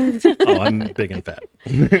with. Oh, I'm big and fat.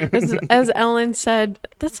 As Ellen said,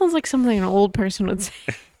 that sounds like something an old person would say.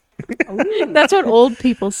 That's what old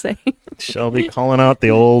people say. Shelby calling out the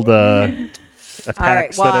old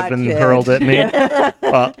attacks that have been hurled at me.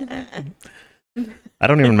 Well, I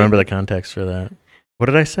don't even remember the context for that. What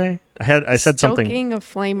did I say? I said something. Stoking a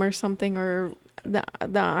flame or something, or the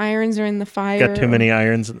irons are in the fire. Got too many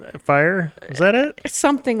irons in the fire? Is that it?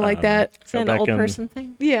 Something like that. Is that an old person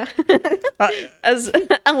thing? Yeah. As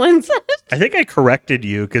Ellen said. I think I corrected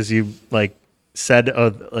you because you said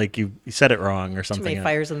you said it wrong or something. Too many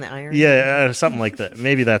fires in the iron? Yeah, something like that.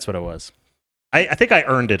 Maybe that's what it was. I think I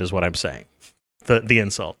earned it is what I'm saying. The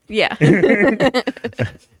insult. Yeah.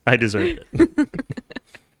 I deserved it.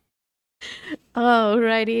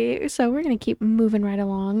 Alrighty. So we're going to keep moving right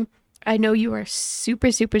along. I know you are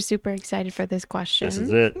super, super, super excited for this question. This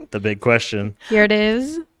is it. The big question. Here it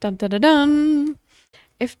is. Dun, dun, dun, dun.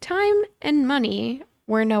 If time and money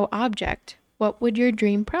were no object, what would your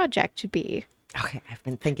dream project be? Okay, I've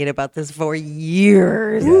been thinking about this for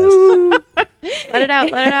years. Yes. Let it out.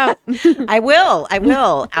 Let it out. I will.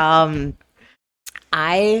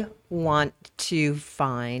 I want to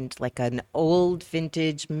find like an old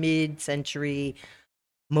vintage mid-century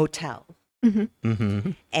motel.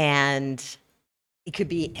 And it could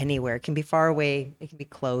be anywhere. It can be far away. It can be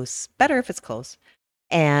close. Better if it's close.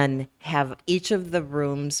 And have each of the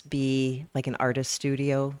rooms be like an artist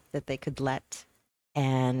studio that they could let.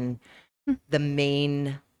 And the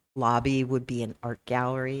main lobby would be an art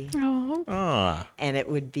gallery. Oh. And it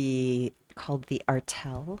would be called the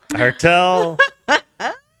Artel. Artel.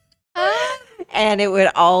 And it would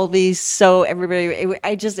all be so everybody.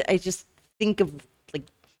 I just think of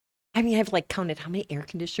I've counted how many air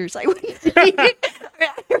conditioners I would need. I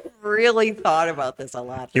really thought about this a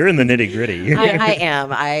lot. You're in the nitty gritty. I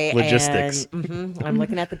am. Logistics. I'm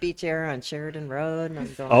looking at the beach area on Sheridan Road, and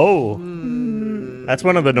I'm going. That's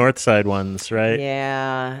one of the north side ones, right?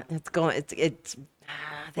 Yeah, it's going. It's.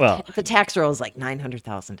 The tax roll is like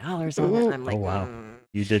 $900,000 on it. I'm like, wow.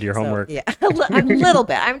 You did your homework. Yeah, a little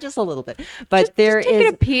bit. I'm just a little bit. But there just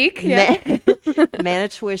taking a peek. Yeah.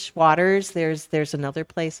 Manitowish Waters. There's another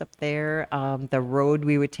place up there. The road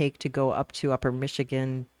we would take to go up to Upper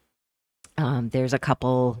Michigan. There's a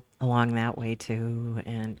couple along that way too,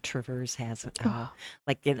 and Traverse has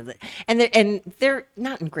and they're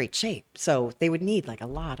not in great shape, so they would need like a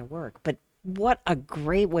lot of work. But what a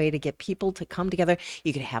great way to get people to come together.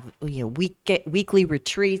 You could have weekly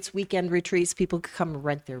retreats, weekend retreats. People could come and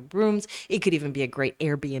rent their rooms. It could even be a great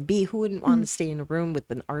Airbnb. Who wouldn't want to stay in a room with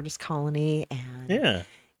an artist colony? And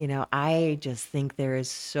I just think there is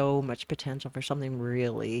so much potential for something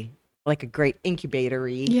really like a great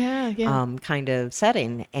incubatory kind of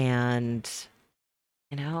setting. And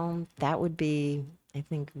that would be, I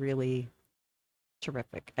think, really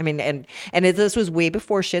terrific. I mean, and this was way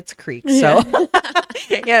before Schitt's Creek, so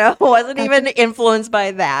wasn't even influenced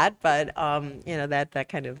by that, but that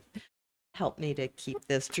kind of help me to keep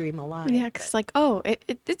this dream alive. Yeah, because like, oh,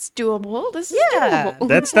 it's doable. This is Yeah. doable.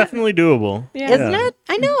 That's definitely doable. Yeah. Isn't it?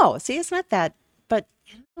 I know. See, it's not that, but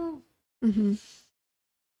Mm-hmm.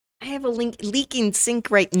 I have a leaking sink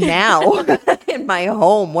right now in my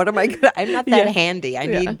home. What am I gonna? I'm not that Yeah. handy. I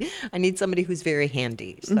Yeah. need somebody who's very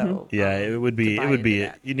handy. So Yeah, it would be. to It buy would be.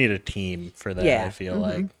 into that. You need a team for that. Yeah. I feel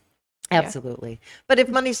like. Absolutely. But if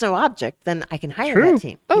money's no object, then I can hire True. that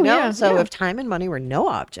team. Oh, You know? yeah, So yeah. if time and money were no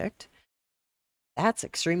object, that's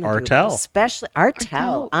extremely doable. Artel. Especially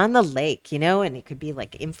Artel Artel. on the lake, and it could be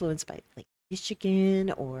like influenced by Lake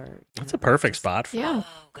Michigan or That's a perfect spot for. Yeah.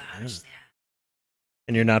 Oh gosh.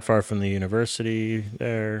 And you're not far from the university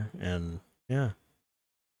there, and yeah.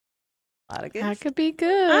 A lot of good. That could be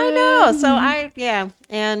good. I know. So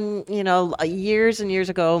and years and years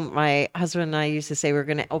ago, my husband and I used to say we are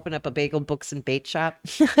going to open up a bagel books and bait shop.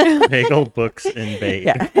 Bagel, books, and bait.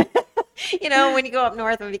 Yeah. When you go up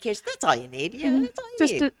north on vacation, that's all you need. Yeah, that's all you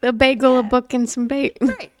Just need. a bagel, a book, and some bait.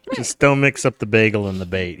 Right. Just don't mix up the bagel and the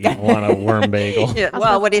bait. You don't want a worm bagel. Yeah.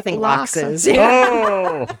 Well, what do you think lox Lox. is?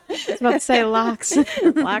 Oh, I was about to say locks.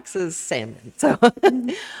 Lox is salmon. So,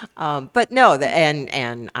 but no,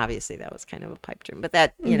 and obviously that was kind of a pipe dream. But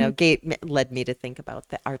that led me to think about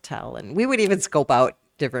the Artel, and we would even scope out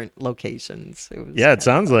different locations. yeah, it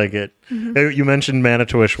sounds like it. You mentioned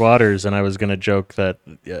Manitowish Waters, and I was going to joke that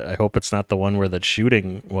I hope it's not the one where the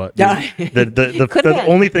shooting. What Yeah. the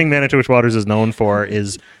only thing Manitowish Waters is known for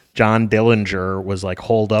is John Dillinger was like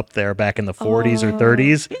holed up there back in the 40s or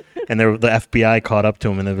 30s, and the FBI caught up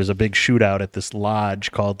to him, and there was a big shootout at this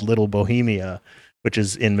lodge called Little Bohemia, which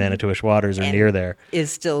is in Manitowish Waters or near there.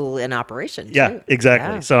 Is still in operation. Yeah, too.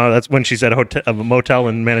 exactly. Yeah. So that's when she said a motel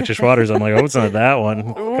in Manitowish Waters. I'm like, oh, it's not that one.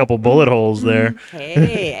 A couple bullet holes there.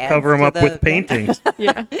 Hey, adds Cover them to up with paintings.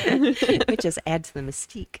 Yeah. It just adds to the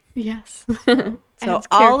mystique. Yes. So Adds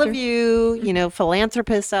all of character. you,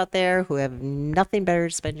 philanthropists out there who have nothing better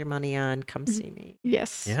to spend your money on, come see me.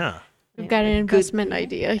 Yes. Yeah. We've got an investment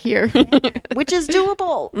idea here. Which is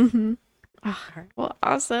doable. Mm-hmm. Well,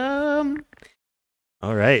 awesome.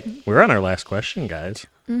 All right. We're on our last question, guys.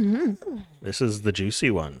 Mm-hmm. This is the juicy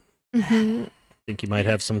one. Mm-hmm. I think you might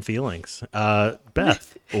have some feelings.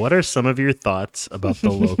 Beth, what are some of your thoughts about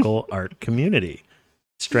the local art community?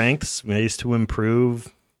 Strengths, ways to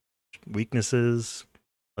improve, weaknesses.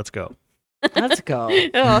 Let's go. Let's go.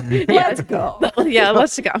 Let's go. Yeah,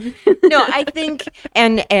 let's go. No, I think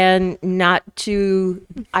and not to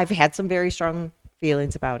I've had some very strong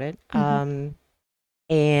feelings about it.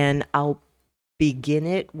 And I'll begin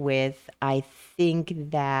it with I think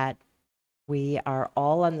that we are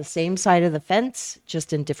all on the same side of the fence,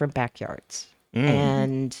 just in different backyards.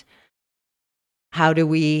 And how do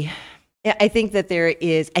we I think that there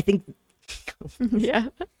is Yeah,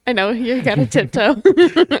 I know. You got to tiptoe.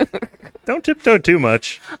 Don't tiptoe too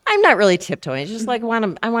much. I'm not really tiptoeing. It's just like I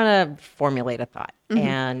want to formulate a thought.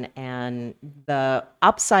 And the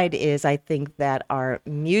upside is I think that our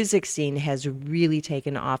music scene has really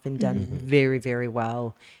taken off and done very, very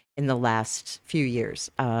well in the last few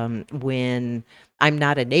years. When I'm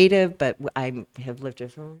not a native, but I have lived here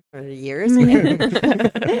for years.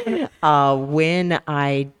 When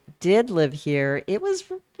I did live here, it was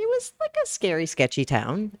like a scary, sketchy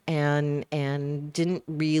town, and didn't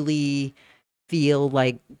really feel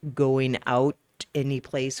like going out any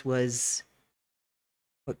place was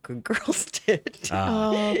what good girls did.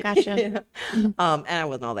 Oh, gotcha. Yeah. And I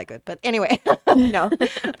wasn't all that good, but anyway, no.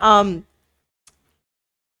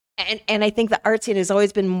 And I think the art scene has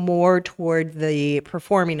always been more toward the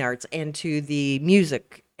performing arts and to the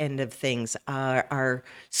music end of things. Our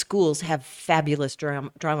schools have fabulous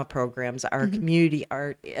drama programs. Our community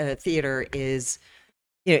art theater is,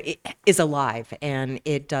 is alive and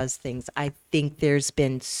it does things. I think there's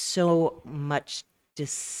been so much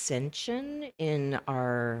dissension in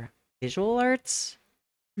our visual arts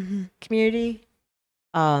community.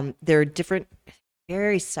 There are different,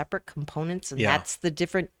 very separate components, and that's the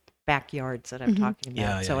different backyards that I'm talking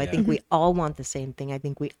about. So I think we all want the same thing. I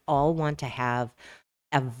think we all want to have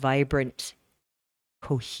a vibrant,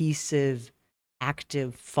 cohesive,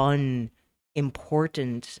 active, fun,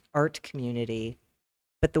 important art community,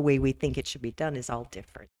 but the way we think it should be done is all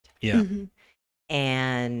different. Yeah.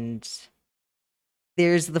 And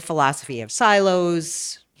there's the philosophy of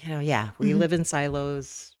silos. We live in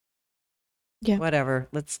silos. Yeah. Whatever.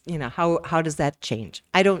 Let's, how does that change?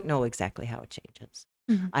 I don't know exactly how it changes.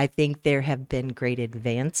 I think there have been great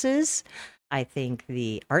advances. I think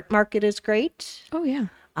the art market is great. Oh, yeah.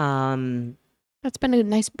 That's been a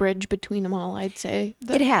nice bridge between them all, I'd say.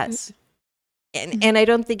 It has. And I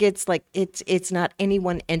don't think it's like it's not any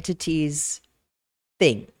one entity's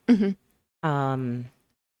thing. It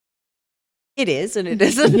is and it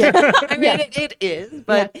isn't. I mean, it is,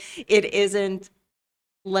 but it isn't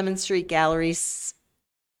Lemon Street Gallery's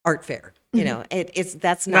art fair. You know,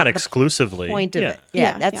 that's Not not the exclusively. point of Yeah. it.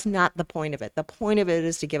 Yeah, that's not the point of it. The point of it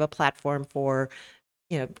is to give a platform for,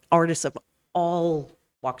 artists of all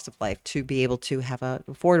walks of life to be able to have an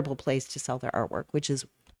affordable place to sell their artwork, which is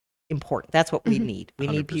important. That's what we need. We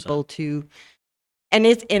need 100%. people to, and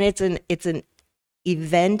it's an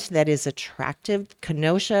event that is attractive.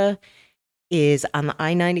 Kenosha is on the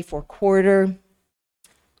I-94 corridor.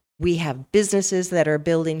 We have businesses that are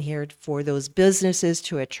building here. For those businesses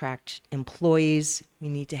to attract employees, we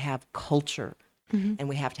need to have culture, and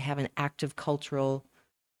we have to have an active cultural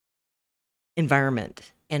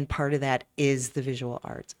environment. And part of that is the visual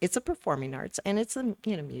arts. It's a performing arts, and it's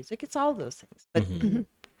music. It's all those things. But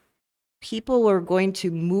people are going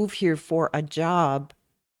to move here for a job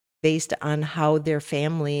based on how their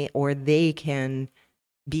family or they can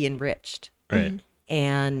be enriched. Right.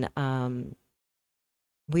 And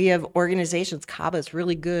we have organizations. CABA is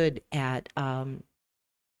really good at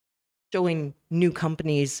showing new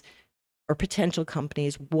companies or potential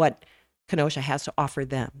companies what Kenosha has to offer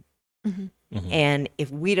them. And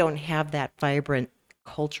if we don't have that vibrant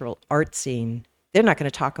cultural art scene, they're not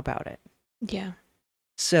going to talk about it. Yeah.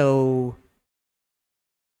 So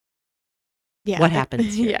Yeah. what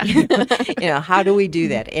happens here? Yeah. How do we do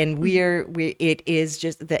that? And it is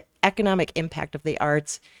just the economic impact of the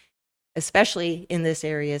arts, especially in this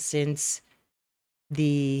area, since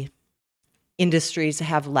the industries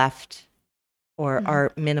have left or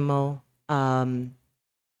are minimal.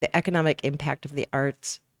 The economic impact of the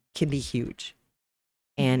arts can be huge.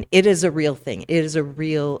 And it is a real thing. It is a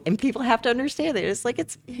real, and people have to understand it. It's like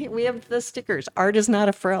we have the stickers. Art is not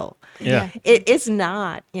a frill. Yeah. It is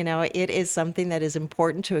not, it is something that is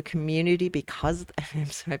important to a community because I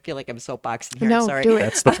feel like I'm soapboxing here. No, Sorry. do it.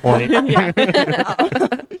 That's the point.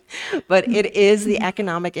 But it is the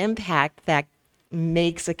economic impact that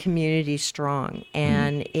makes a community strong,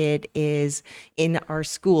 and it is in our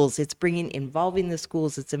schools. It's involving the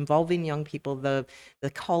schools. It's involving young people, the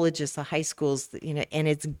colleges, the high schools, and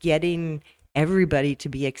it's getting everybody to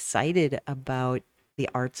be excited about the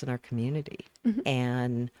arts in our community.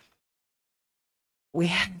 And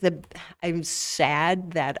I'm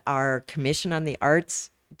sad that our Commission on the Arts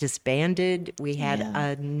disbanded. We had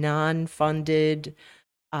a non-funded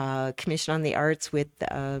Commission on the Arts with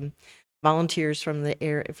volunteers from the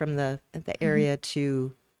area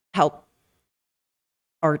to help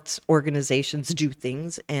arts organizations do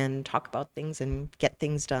things and talk about things and get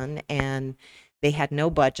things done. And they had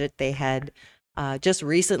no budget. They had just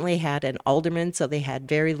recently had an alderman, so they had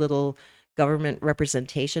very little government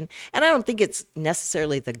representation. And I don't think it's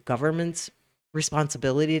necessarily the government's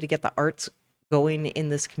responsibility to get the arts going in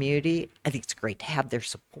this community. I think it's great to have their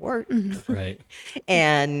support. Right.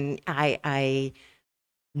 And I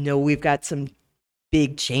know we've got some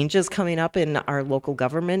big changes coming up in our local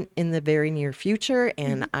government in the very near future,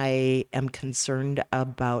 and I am concerned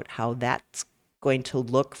about how that's going to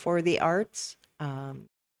look for the arts. And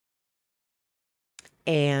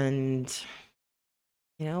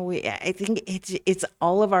I think it's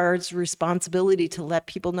all of our responsibility to let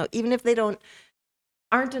people know, even if they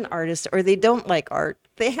aren't an artist or they don't like art,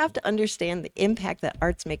 they have to understand the impact that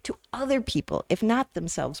arts make to other people, if not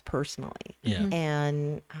themselves personally. Yeah.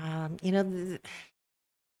 And,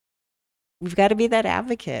 we've got to be that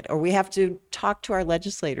advocate, or we have to talk to our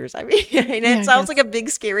legislators. I mean, it sounds like a big,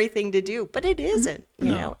 scary thing to do, but it isn't.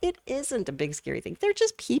 It isn't a big, scary thing. They're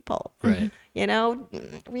just people. Right.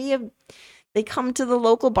 They come to the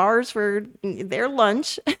local bars for their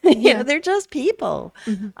lunch. They're just people.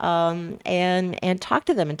 And talk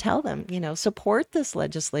to them and tell them, support this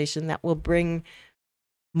legislation that will bring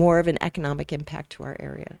more of an economic impact to our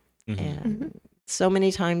area. And so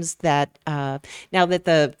many times that now that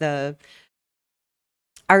the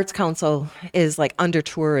Arts Council is like under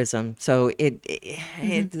tourism, so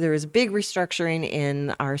there is big restructuring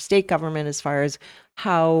in our state government as far as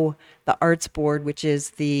how the Arts Board, which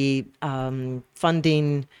is the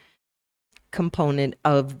funding component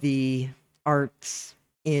of the arts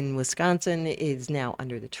in Wisconsin, is now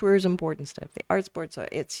under the Tourism Board instead of the Arts Board. So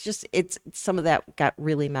it's some of that got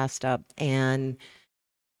really messed up, and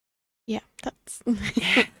that's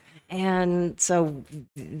and so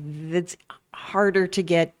it's harder to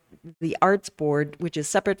get the Arts Board, which is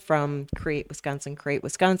separate from Create Wisconsin. Create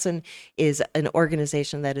Wisconsin is an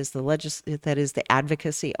organization that is the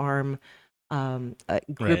advocacy arm, a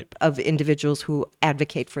group of individuals who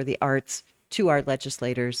advocate for the arts to our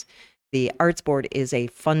legislators. The Arts Board is a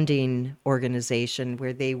funding organization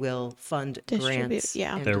where they will fund Distribute, grants.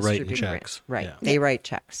 yeah. And They're writing distribute grants. checks. Right. Yeah. They write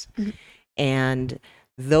checks. Mhm. And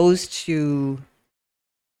those two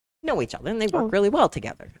know each other and they work Oh. really well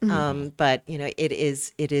together. Mhm. But it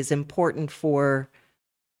is important for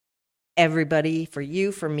everybody, for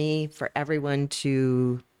you, for me, for everyone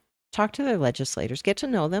to talk to their legislators, get to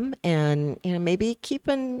know them, and maybe keep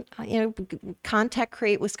in contact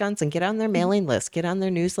Create Wisconsin, get on their mailing list, get on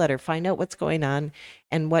their newsletter, find out what's going on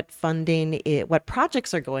and what what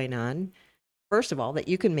projects are going on. First of all, that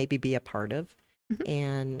you can maybe be a part of,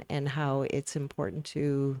 and how it's important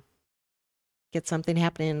to get something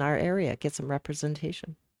happening in our area, get some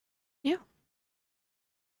representation. Yeah.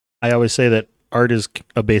 I always say that art is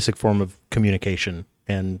a basic form of communication,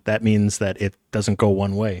 and that means that it doesn't go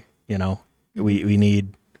one way. We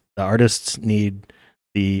need the artists need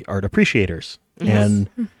the art appreciators, and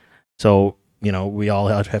so we all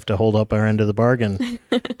have to hold up our end of the bargain.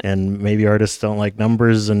 And maybe artists don't like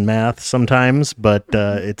numbers and math sometimes, but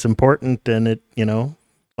it's important, and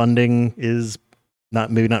funding is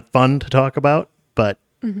maybe not fun to talk about, but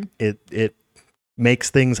it makes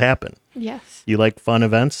things happen. Yes. You like fun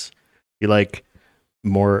events, you like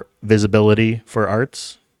more visibility for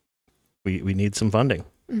arts. We need some funding,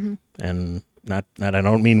 and not I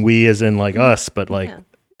don't mean we as in like us, but like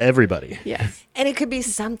everybody. Yes. And it could be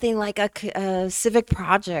something like a civic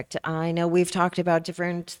project. I know we've talked about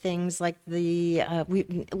different things like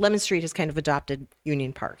Lemon Street has kind of adopted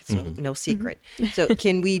Union Park, so no secret. So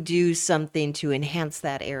can we do something to enhance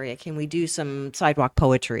that area? Can we do some sidewalk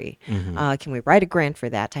poetry? Can we write a grant for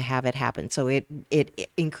that to have it happen? So it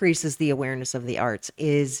increases the awareness of the arts.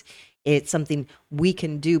 It's something we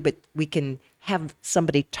can do, but we can have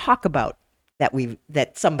somebody talk about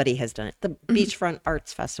that somebody has done it. The Beachfront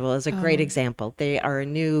Arts Festival is a great example. They are a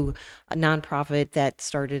new nonprofit that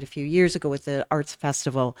started a few years ago with the Arts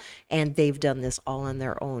Festival, and they've done this all on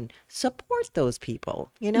their own. Support those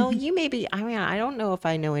people. You may be, I don't know if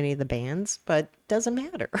I know any of the bands, but doesn't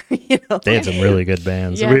matter. They had some really good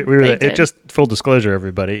bands. Yeah, we were they it did. just full disclosure,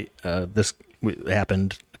 everybody. This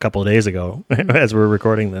happened a couple of days ago as we were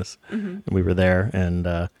recording this. And we were there,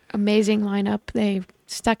 and Amazing lineup. They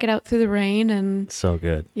stuck it out through the rain, and so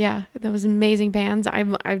good. yeah, those amazing bands.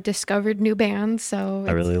 I've discovered new bands, so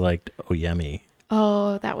I really liked Oyemi.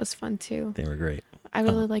 Oh, that was fun too. They were great. I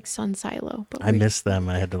really like Sun Silo, but I missed them.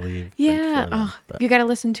 I had to leave. Yeah, before them, but you got to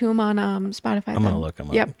listen to them on Spotify. I'm gonna look them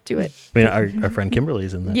up. Yep, do it. I mean, our friend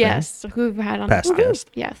Kimberly's in that. Yes, who we've had on Past Woohoo! guest.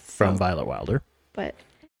 Yes, from so- Violet Wilder. but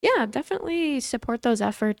yeah, definitely support those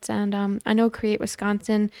efforts. And I know Create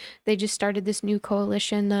Wisconsin, they just started this new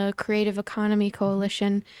coalition, the Creative Economy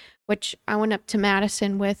Coalition, which I went up to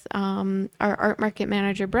Madison with our art market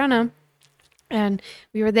manager, Brenna. And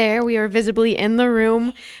we were there. We were visibly in the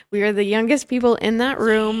room. We were the youngest people in that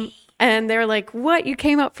room. And they were like, "What? You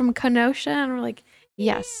came up from Kenosha?" And we're like,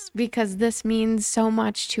 "Yes, because this means so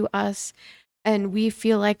much to us. And we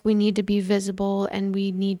feel like we need to be visible and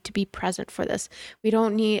we need to be present for this. We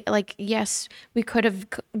don't need, yes, we could have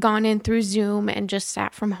gone in through Zoom and just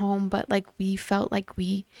sat from home, but we felt like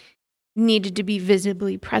we needed to be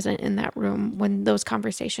visibly present in that room when those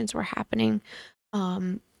conversations were happening.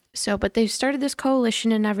 But they've started this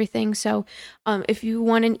coalition and everything. So if you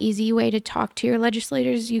want an easy way to talk to your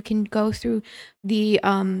legislators, you can go through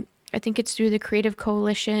I think it's through the Creative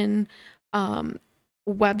Coalition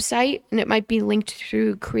website, and it might be linked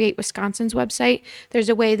through Create Wisconsin's website. There's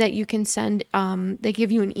a way that you can send, they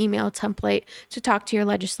give you an email template to talk to your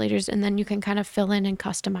legislators, and then you can kind of fill in and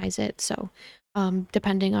customize it. So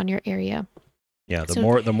depending on your area. Yeah, the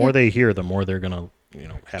So, more they hear, the more they're gonna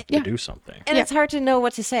have to Yeah. do something. And it's hard to know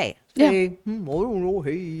what to say. Yeah. Say, I don't know,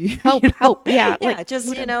 hey. Help. Yeah. Yeah, just,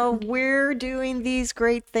 we're doing these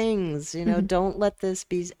great things. Don't let this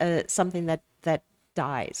be something that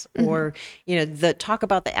dies. Or, talk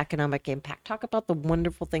about the economic impact. Talk about the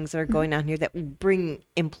wonderful things that are going on here that bring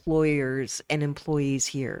employers and employees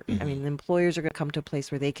here. I mean, the employers are going to come to a place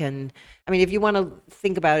where they can, if you want to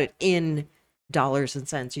think about it in dollars and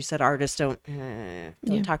cents, you said artists don't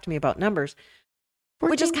talk to me about numbers.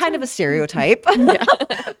 Which is kind of a stereotype,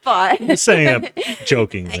 but I'm saying that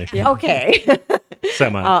jokingly. Okay.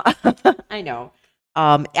 Semi. I know.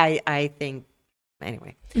 I think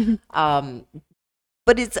anyway.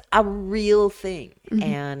 But it's a real thing,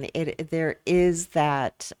 and there is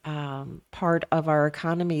that part of our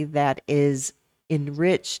economy that is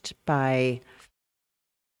enriched by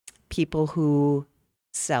people who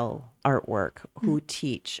sell artwork, who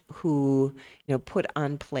teach, who put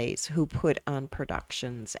on plays, who put on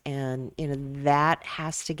productions, and that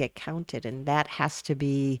has to get counted, and that has to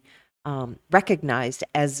be recognized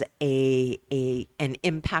as an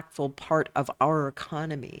impactful part of our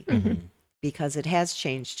economy, because it has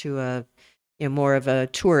changed to a more of a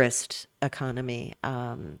tourist economy.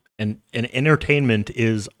 And entertainment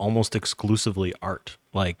is almost exclusively art.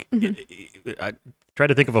 Like, I try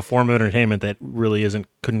to think of a form of entertainment that really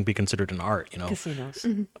couldn't be considered an art. Casinos.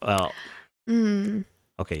 Well,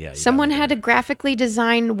 okay, yeah. Someone had to graphically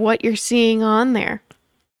design what you're seeing on there.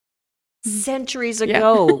 Centuries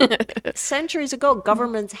ago,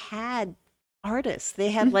 governments had artists.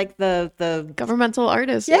 They had like the Governmental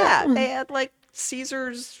artists. they had like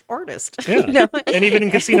Caesar's artist. Yeah. And even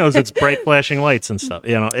in casinos, it's bright flashing lights and stuff.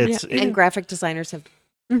 And graphic designers have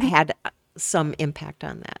had some impact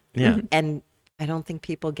on that. Yeah. And I don't think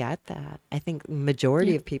people get that. I think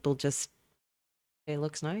majority of people just, it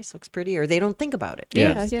looks nice, looks pretty, or they don't think about it.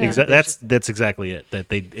 Yeah. That's exactly it. That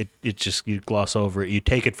it just, you gloss over it, you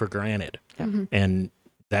take it for granted, and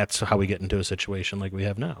that's how we get into a situation like we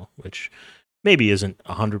have now, which maybe isn't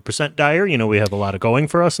 100% dire. We have a lot of going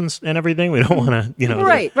for us and everything. We don't want to,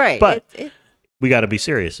 right. But we got to be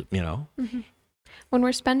serious, When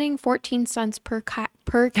we're spending 14 cents per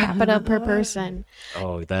capita per person,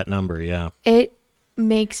 Oh, that number, yeah. it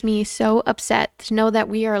makes me so upset to know that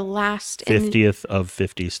we are last. 50th of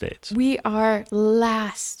 50 states. We are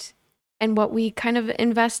last in what we kind of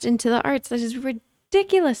invest into the arts. That is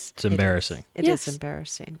ridiculous. It's embarrassing. It Yes. is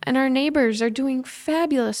embarrassing. And our neighbors are doing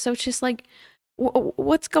fabulous. So it's just like,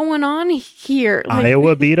 what's going on here? Like,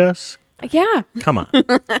 Iowa beat us? Yeah. Come on.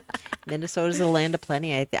 Minnesota's a land of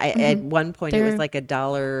plenty. I at one point it was like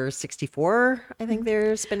 $1.64. I think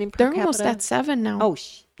they're spending per They're capita. almost at 7 now. Oh,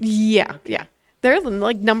 yeah. They're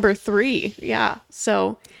like number 3. Yeah.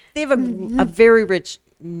 So they have a very rich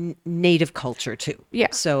native culture too. Yeah.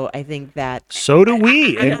 So I think that So do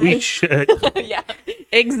we, and we should. yeah,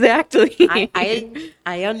 exactly.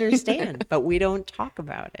 I understand, but we don't talk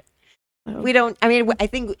about it. Oh. We don't. I mean, I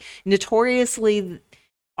think notoriously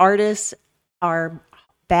artists are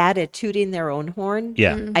bad at tooting their own horn.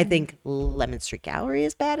 Yeah. I think Lemon Street Gallery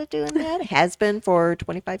is bad at doing that. Has been for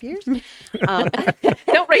 25 years.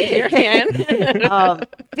 Don't raise your hand.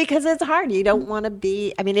 Because it's hard. You don't want to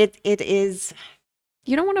be. I mean, it is.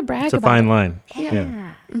 You don't want to brag It's a about fine it. line.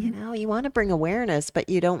 Yeah. You want to bring awareness, but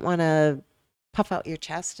you don't want to puff out your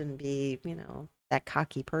chest and be, that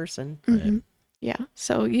cocky person. Mhm. Yeah.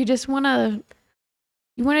 So you just want to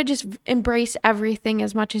just embrace everything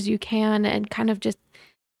as much as you can and kind of just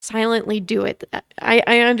silently do it.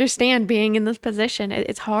 I understand being in this position.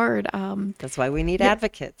 It's hard. That's why we need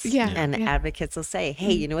advocates. Yeah. And advocates will say,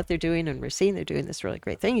 hey, you know what they're doing in Racine? They're doing this really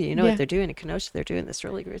great thing. You know what they're doing in Kenosha? They're doing this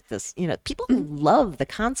really great, people love the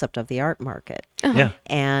concept of the art market. Yeah.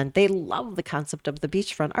 And they love the concept of the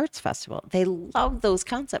Beachfront Arts Festival. They love those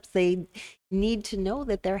concepts. They need to know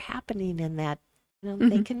that they're happening and that,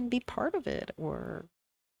 they can be part of it, or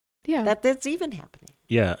that that's even happening.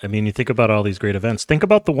 Yeah, I mean, you think about all these great events. Think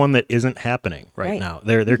about the one that isn't happening right now.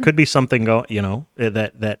 There could be something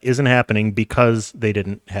that isn't happening because they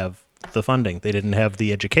didn't have the funding. They didn't have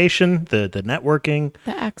the education, the networking,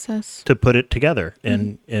 the access to put it together,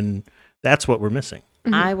 and that's what we're missing.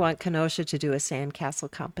 I want Kenosha to do a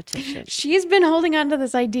sandcastle competition. She's been holding on to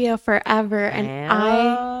this idea forever, and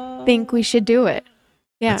I think we should do it.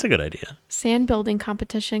 Yeah, That's a good idea. Sand building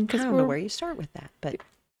competition. I don't know where you start with that, but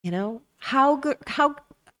how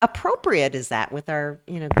appropriate is that with our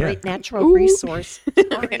great natural resource?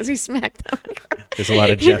 As we smack them. There's a lot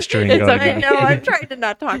of gesturing going I on. know. I'm trying to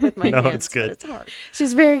not talk with my No, hands. it's good. But it's hard.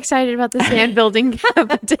 She's very excited about the sand building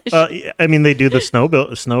competition. I mean, they do the snow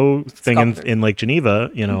thing Sculpture. in Lake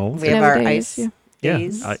Geneva. We have Snow our days, ice Yeah,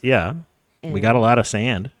 days. we got a lot of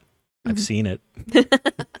sand. I've seen it.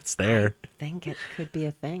 It's there. I think it could be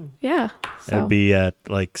a thing. Yeah. That'd be at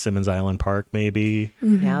like Simmons Island Park, maybe.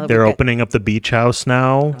 Now that They're we've got- opening up the beach house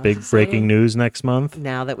now. Big breaking news next month.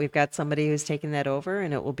 Now that we've got somebody who's taking that over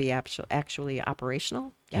and it will be actually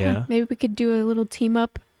operational. Yeah. Maybe we could do a little team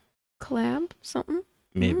up collab, something.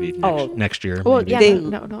 Maybe Oh. next year. Well, maybe. yeah,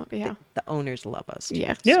 no, yeah. The owners love us. too.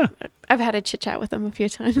 Yeah. Yeah. I've had a chit chat with them a few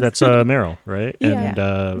times. That's Meryl, right? Yeah. And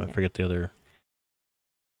I forget the other.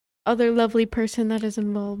 Other lovely person that is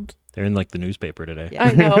involved. They're in like the newspaper today. Yeah.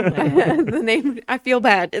 I know. The name, I feel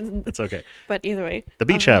bad. It's okay. But either way. The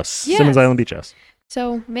beach house. yes. Simmons Island Beach House.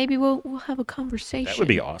 So maybe we'll have a conversation. That would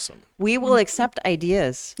be awesome. We will accept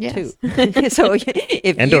ideas Yes. too. So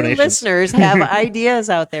if And you donations. listeners have ideas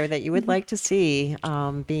out there that you would like to see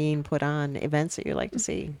being put on, events that you'd like to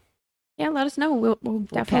see, Yeah, let us know. We'll we'll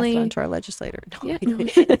definitely. pass it on to our legislator. Yeah.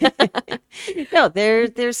 No,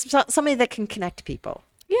 there's somebody that can connect people.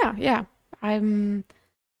 Yeah. I'm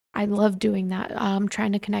I love doing that.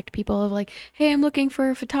 Trying to connect people of like, hey, I'm looking for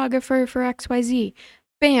a photographer for XYZ.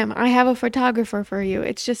 Bam, I have a photographer for you.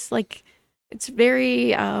 It's just like, it's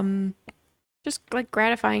very just like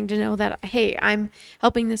gratifying to know that, hey, I'm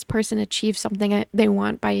helping this person achieve something they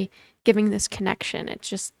want by giving this connection. It's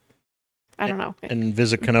just, I don't know. And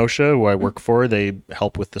Visit Kenosha, who I work for, they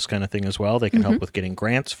help with this kind of thing as well. They can help with getting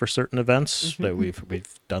grants for certain events. That we've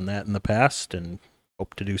done that in the past and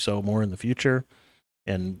hope to do so more in the future.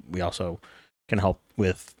 And we also can help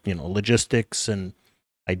with, logistics and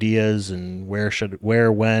ideas and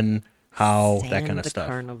where, when, how, that kind of stuff.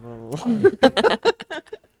 Carnival.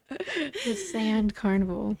 The sand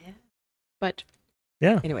carnival. Yeah. But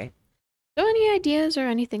yeah. Anyway, so any ideas or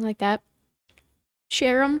anything like that,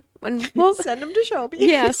 share them. We'll send them to Shelby.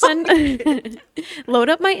 Yeah, load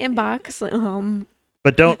up my inbox.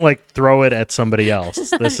 But don't throw it at somebody else.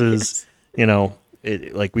 This is,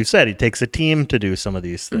 like we've said, it takes a team to do some of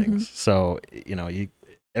these things. So,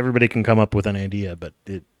 everybody can come up with an idea, but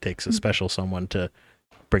it takes a special someone to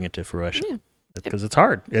bring it to fruition. Yeah. Because it's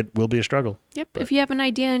hard. It will be a struggle. Yep. But If you have an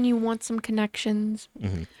idea and you want some connections,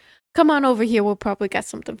 come on over here. We'll probably get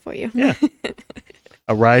something for you. Yeah.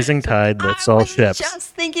 A rising tide lifts all ships.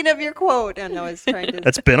 Just thinking of your quote, and I was trying to.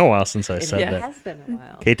 It's been a while since I said It that. has been a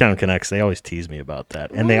while. K-Town Connects, they always tease me about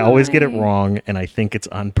that. And they always get it wrong, and I think it's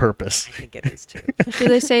on purpose. I think it is too. Do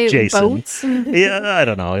they say Jason. boats? Yeah, I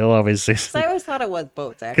don't know. He'll always say... I always thought it was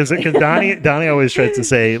boats, actually. Because Donnie always tries to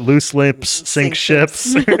say, loose lips sink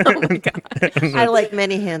ships. Oh my God. I like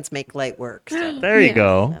many hands make light work. So There you Yeah.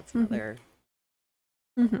 go. that's another.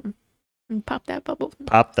 And pop that bubble.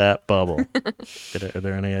 Pop that bubble. Are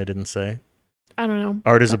there any I didn't say? I don't know.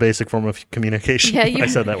 Art is a basic form of communication. Yeah, I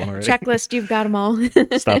said that one already. Checklist, you've got them all.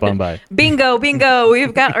 Stop on by. Bingo.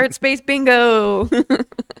 We've got art space bingo.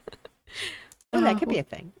 Oh, that could be a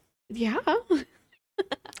thing. Yeah.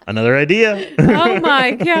 Another idea. Oh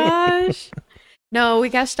my gosh. No, we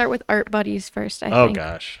got to start with art buddies first, I think.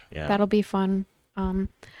 Gosh. Yeah. That'll be fun.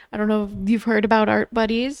 I don't know if you've heard about art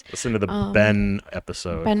buddies. Listen to the Ben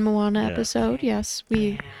episode. Ben Moana Yeah. episode. Yes,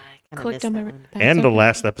 we clicked on my. And the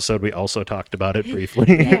last episode, we also talked about it briefly.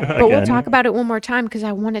 Yeah. But we'll Again. talk about it one more time because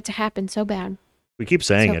I want it to happen so bad. We keep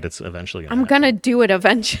saying So, it. It's eventually I'm gonna do it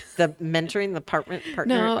eventually. The mentoring, the partner.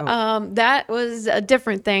 No, Oh. that was a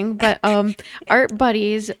different thing. But Art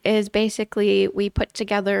Buddies is basically we put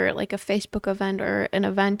together like a Facebook event or an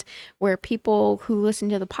event where people who listen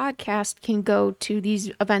to the podcast can go to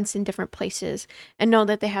these events in different places and know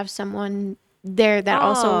that they have someone there that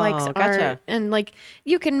also likes gotcha. art, and like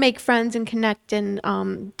you can make friends and connect and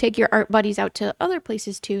take your art buddies out to other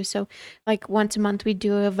places too. So like once a month we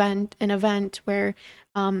do an event where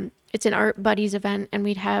it's an art buddies event, and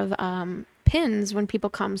we'd have pins when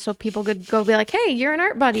people come, so people could go be like, hey, you're an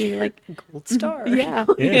art buddy, like Gold star. yeah.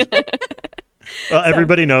 Yeah. Well,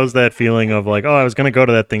 everybody knows that feeling of like, oh, I was going to go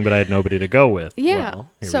to that thing, but I had nobody to go with. Yeah. Well, here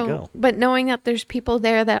we So, go. but knowing that there's people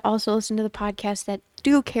there that also listen to the podcast that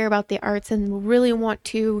do care about the arts and really want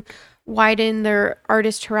to widen their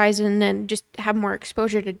artist horizon and just have more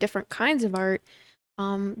exposure to different kinds of art,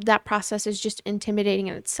 that process is just intimidating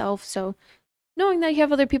in itself. So knowing that you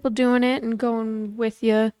have other people doing it and going with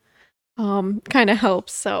you kind of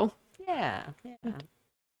helps. So Yeah.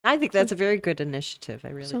 I think that's a very good initiative. I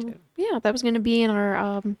really do. yeah, that was going to be in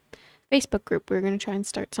our Facebook group. We were going to try and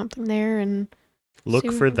start something there and Look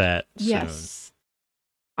see for what- that Yes.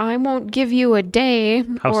 I won't give you a day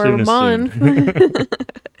How or soon a is month.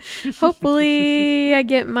 soon? Hopefully I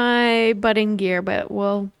get my budding gear, but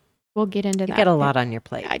we'll get into You that. got a lot on your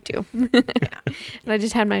plate. I do. And I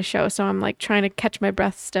just had my show, so I'm like trying to catch my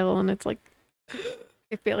breath still, and it's like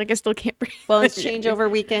I feel like I still can't breathe. Well, it's changeover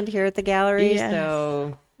weekend here at the gallery, Yes.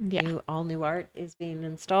 so Yeah. all new art is being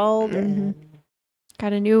installed. Mhm. And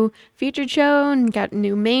Got a new featured show and got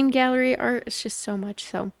new main gallery art. It's just so much.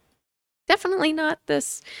 So definitely not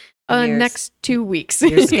this You're- next 2 weeks.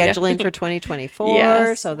 you're Yeah. scheduling for 2024,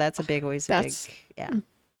 Yes. so that's a big, always a big, That's- yeah.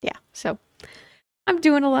 Yeah, so I'm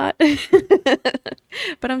doing a lot,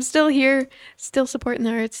 but I'm still here, still supporting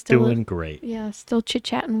the arts, still Doing great. yeah, still chit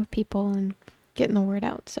chatting with people and getting the word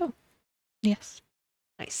out. So yes,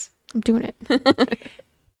 Nice. I'm doing it.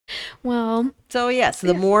 Well, So yes,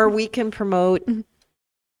 the Yeah. more we can promote Mhm.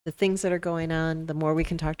 the things that are going on, the more we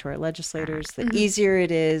can talk to our legislators, the Mhm. easier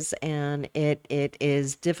it is. And it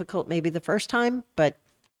is difficult maybe the first time, but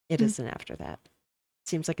it Mhm. isn't after that.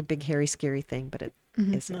 Seems like a big, hairy, scary thing, but it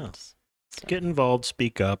mhm, isn't. No. So, Get involved.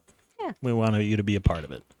 Speak up. Yeah. We want you to be a part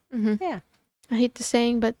of it. mhm. Yeah. I hate the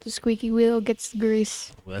saying, but the squeaky wheel gets the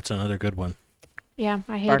grease. Well, that's another good one. Yeah,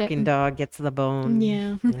 I hate Barking it. dog gets the bone.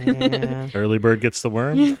 Yeah. Yeah. Early bird gets the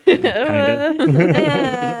worm. Kind of.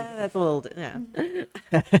 Yeah, that's a little, yeah.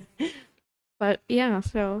 But yeah,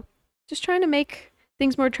 so just trying to make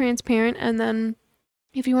things more transparent. And then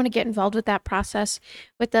if you want to get involved with that process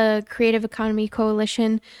with the Creative Economy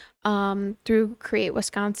Coalition through Create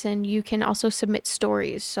Wisconsin, you can also submit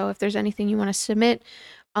stories. So if there's anything you want to submit,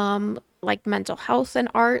 like mental health and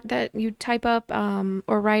art that you type up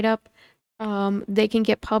or write up, they can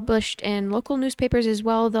get published in local newspapers as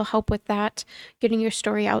well. They'll help with that, getting your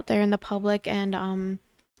story out there in the public and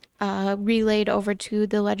relayed over to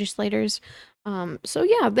the legislators. So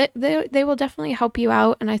yeah, they will definitely help you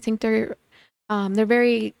out, and I think they're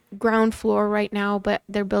very ground floor right now, but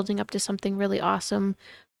they're building up to something really awesome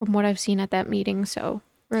from what I've seen at that meeting. So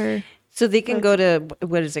we're So they can go to,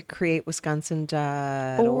 what is it,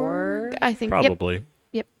 createwisconsin.org? I think Probably.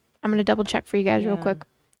 Yep. I'm gonna double check for you guys real Yeah. quick.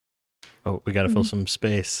 Oh, we got to fill some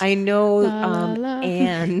space. I know La, la, la.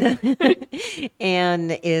 Anne.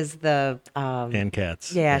 Anne is the And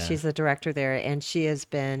cats. yeah, she's the director there, and she has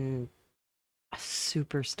been a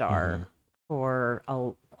superstar Mhm. for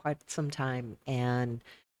quite some time. And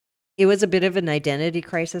it was a bit of an identity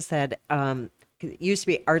crisis that it used to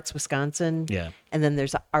be Arts Wisconsin, Yeah. and then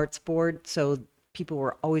there's an Arts Board, so people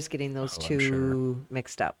were always getting those Oh, I'm two sure.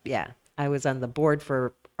 mixed up. Yeah, I was on the board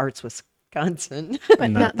for Arts Wisconsin, But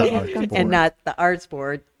Not the the Arts Wisconsin. Board. and not the Arts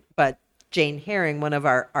Board, but Jane Herring, one of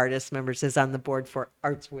our artist members, is on the board for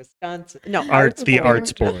Arts Wisconsin. No, Arts The Board.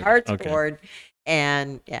 Arts Board. Arts Okay. Board.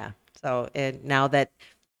 And yeah, so now that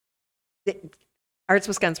the, Arts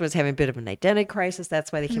Wisconsin was having a bit of an identity crisis,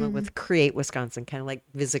 that's why they came up with Create Wisconsin, kind of like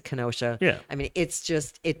Visit Kenosha. Yeah. I mean, it's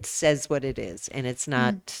just, it says what it is, and it's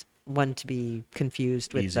not one to be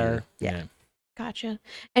confused with Easier. yeah. Gotcha.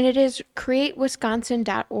 And it is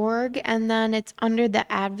createwisconsin.org, and then it's under the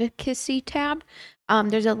advocacy tab.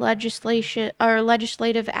 There's a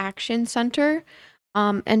legislative action center,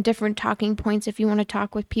 and different talking points if you want to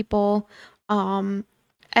talk with people,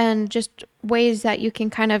 and just ways that you can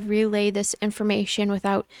kind of relay this information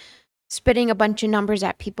without spitting a bunch of numbers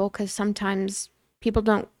at people, because sometimes people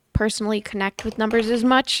don't personally connect with numbers as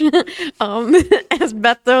much. As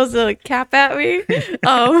Beth throws a cap at me.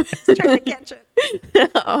 Trying to catch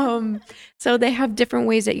it. So they have different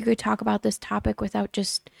ways that you could talk about this topic without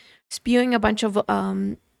just spewing a bunch of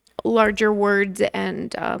larger words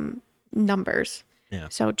and numbers. Yeah.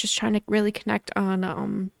 So just trying to really connect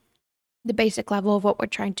on the basic level of what they're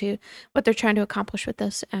trying to accomplish with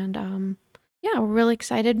this. And yeah, we're really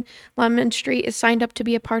excited. Lemon Street is signed up to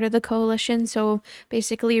be a part of the coalition. So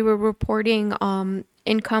basically we're reporting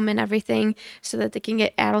income and everything so that they can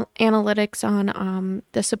get analytics on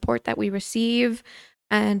the support that we receive.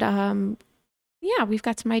 And yeah, we've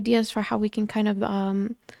got some ideas for how we can kind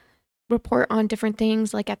of report on different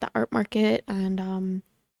things like at the art market and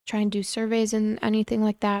try and do surveys and anything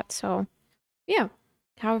like that. So yeah,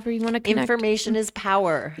 however you want to connect. Information is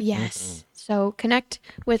power. Yes. So connect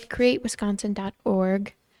with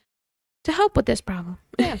createwisconsin.org to help with this problem.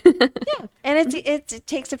 Yeah. Yeah. And it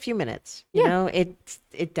takes a few minutes. You Yeah. know,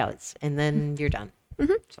 it does. And then you're done.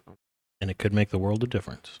 Mhm. So, And it could make the world a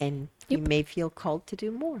difference. and Yep. you may feel called to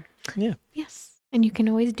do more. Yeah. Yes. And you can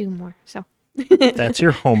always do more. So That's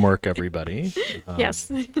your homework, everybody.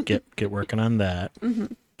 yes. Get working on that.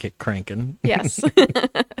 Mhm. Get cranking. Yes.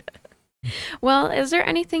 Well, is there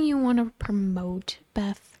anything you want to promote,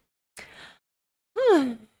 Beth?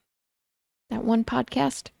 That one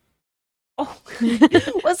podcast? Oh,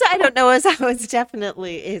 well, so I don't know. As I was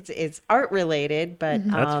definitely, it's art related, but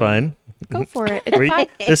Mhm. That's fine. Go for it. It's, We-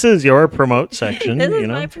 This is your promote section. This is you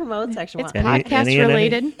know. my promote section. it's Well, Any- podcast any and any?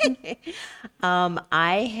 related.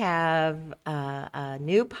 I have a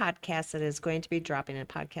new podcast that is going to be dropping, a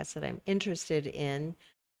podcast that I'm interested in.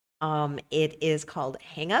 It is called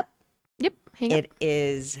Hang Up. Yep. Hang up. It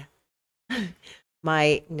is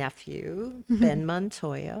my nephew, Ben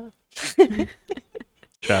Montoya.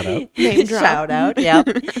 Shout out. Name drop. Shout out. Yep.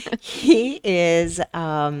 He is,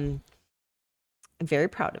 I'm very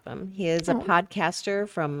proud of him. He is a Oh. podcaster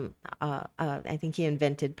from, I think he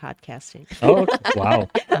invented podcasting. Oh, okay. Wow.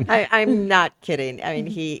 I'm not kidding. I mean,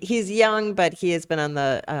 he's young, but he has been on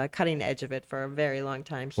the cutting edge of it for a very long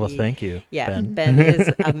time. Well, He- thank you, Yeah, Ben. Ben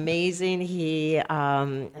is amazing. He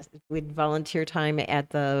would volunteer time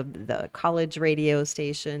at the college radio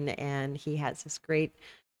station, and he has this great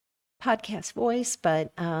podcast voice.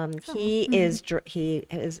 But he is,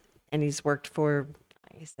 and he's worked for,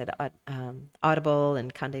 like I said, Audible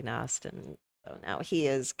and Condé Nast, and so now he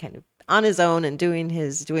is kind of on his own and doing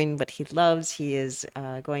what he loves. He is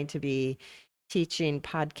going to be teaching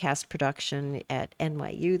podcast production at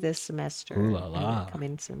NYU this semester. Ooh la la.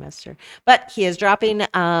 Coming semester. But he is dropping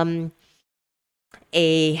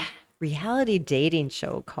a reality dating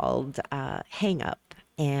show called Hang Up.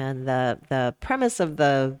 And the premise of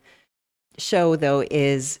the show, though,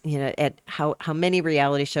 is, at how many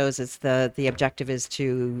reality shows it's the objective is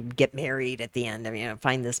to get married at the end.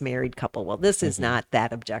 Find this married couple. Well, this is not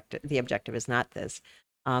that objective. The objective is not this.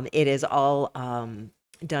 It is all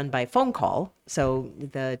done by phone call. So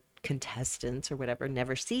the contestants or whatever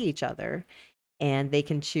never see each other. And they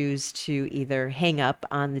can choose to either hang up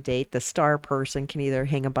on the date. The star person can either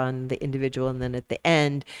hang up on the individual, and then at the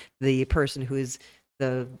end, the person who is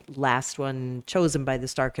the last one chosen by the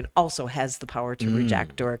star also has the power to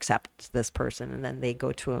reject or accept this person. And then they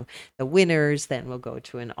go to the winners, then will go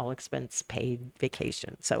to an all expense paid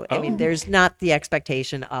vacation. So, there's not the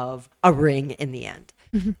expectation of a ring in the end,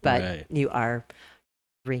 but you are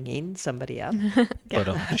ringing somebody up.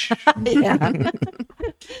 Yeah.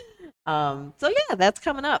 So yeah, that's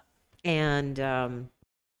coming up. And,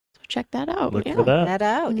 check that out. Look for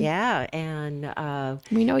that. Yeah. And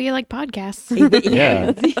we know you like podcasts.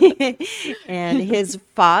 Yeah. And his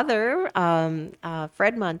father,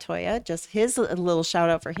 Fred Montoya, just his little shout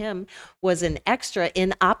out for him, was an extra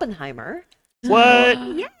in Oppenheimer. What?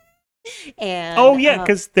 Yeah. And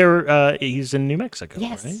because he's in New Mexico,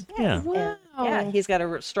 yes, right? Yes. Wow. Yeah, he's got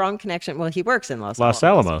a strong connection. Well, he works in Los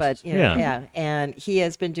Alamos, but yeah. And he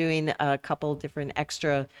has been doing a couple different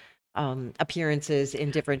extra appearances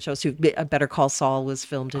in different shows. Better Call Saul was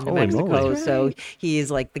filmed in New Mexico, moly. so he is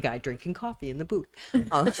like the guy drinking coffee in the booth.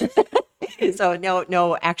 So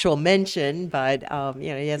no actual mention, but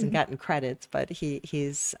he hasn't gotten credits, but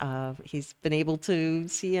he's been able to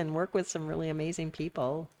see and work with some really amazing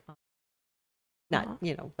people. Not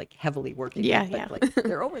like heavily working, but like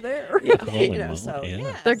they're over there.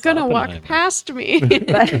 They're gonna walk past me.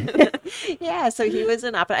 But, so he was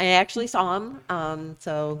in I actually saw him.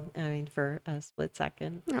 So for a split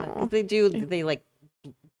second, they like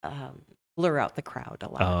blur out the crowd a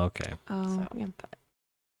lot. Oh, okay. Oh, yeah.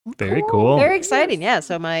 Very cool. Very exciting. Yeah.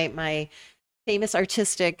 So my famous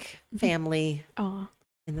artistic family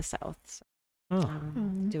in the South,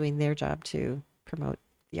 doing their job to promote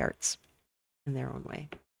the arts in their own way.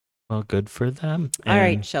 Well, good for them. All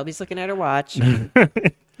right, Shelby's looking at her watch.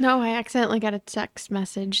 No, I accidentally got a text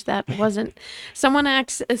message that wasn't. Someone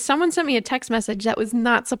sent me a text message that was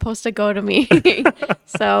not supposed to go to me.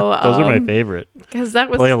 So those are my favorite. Because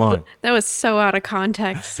that was play along. That was so out of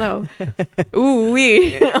context. So, ooh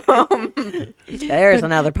wee. There's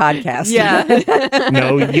another podcast. Yeah.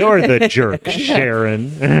 No, you're the jerk,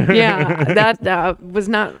 Sharon. Yeah, that was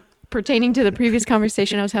not pertaining to the previous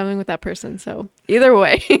conversation I was having with that person. So either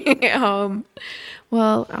way, thank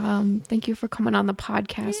you for coming on the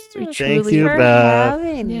podcast. We Thank truly you, for Beth.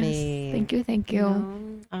 having Yes, me. thank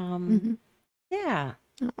you. Yeah.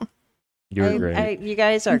 You're great. You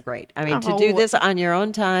guys are great. To do this on your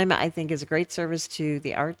own time, I think is a great service to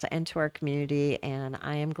the arts and to our community. And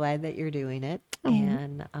I am glad that you're doing it.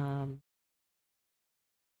 And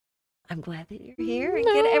I'm glad that you're here and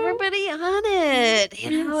get everybody on it.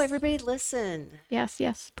 Everybody listen. Yes,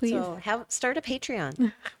 please. So start a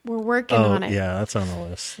Patreon. We're working on it. Yeah, that's on the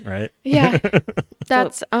list, right? Yeah.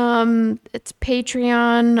 That's it's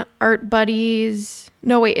Patreon Art Buddies.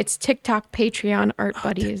 No wait, it's TikTok Patreon Art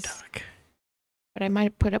Buddies. TikTok. But I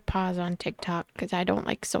might put a pause on TikTok because I don't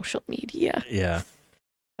like social media. Yeah.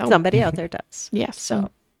 So, Somebody out there does. Yes. So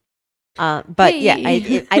but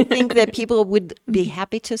Yay. I think that people would be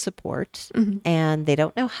happy to support, and they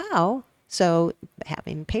don't know how. So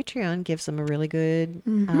having Patreon gives them a really good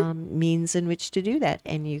means in which to do that,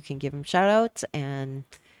 and you can give them shout outs, and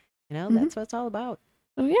that's what it's all about.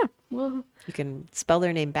 Oh yeah. Well, you can spell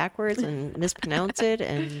their name backwards and mispronounce it,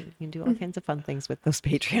 and you can do all kinds of fun things with those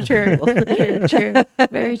Patreon people. True.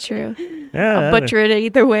 Very true. Yeah. I'll butcher it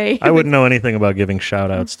either way. I wouldn't know anything about giving shout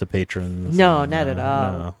outs to patrons. No, not at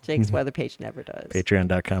all. No. Jake's weather page never does.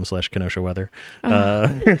 Patreon.com/Kenosha Weather.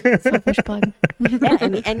 Selfish plug.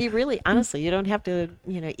 Yeah, and you really, honestly, you don't have to,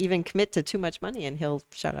 even commit to too much money, and he'll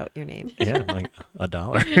shout out your name. Yeah, like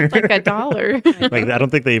 $1. Like $1. Like I don't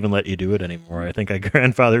think they even let you do it anymore. I think I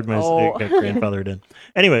grandfathered got grandfathered in.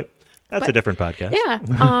 Anyway, that's a different podcast.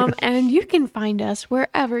 Yeah. And you can find us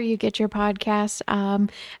wherever you get your podcasts.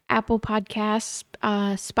 Apple Podcasts,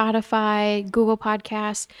 Spotify, Google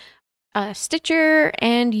Podcasts, Stitcher,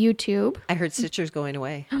 and YouTube. I heard Stitcher's going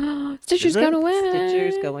away. Stitcher's going away.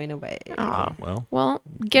 Stitcher's going away. Oh, well,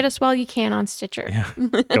 get us while you can on Stitcher. Yeah.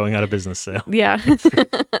 Going out of business sale. Yeah.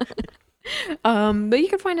 But you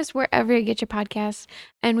can find us wherever you get your podcasts,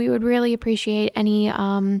 and we would really appreciate any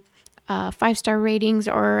 5-star ratings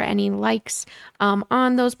or any likes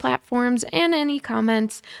on those platforms, and any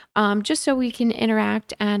comments, just so we can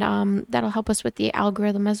interact, and that'll help us with the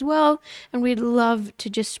algorithm as well. And we'd love to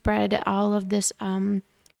just spread all of this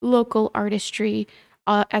local artistry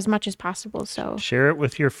as much as possible. So Share it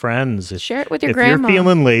with your friends. share it with your If grandma. you're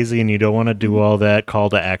feeling lazy and you don't want to do all that call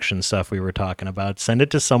to action stuff we were talking about, send it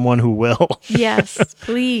to someone who will. Yes,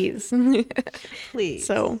 please. Please.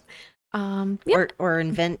 So, yeah. Or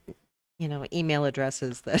invent, email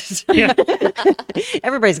addresses that Yeah.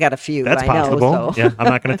 everybody's got a few. That's I possible. know, so. Yeah, I'm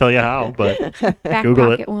not going to tell you how, but Back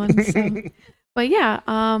Google it. pocket ones. So. But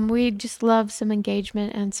yeah, we just love some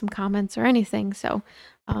engagement and some comments or anything. So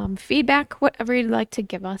feedback, whatever you'd like to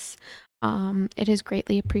give us. It is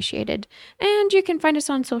greatly appreciated. And you can find us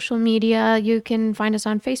on social media. You can find us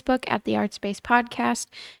on Facebook at the Art Space Podcast.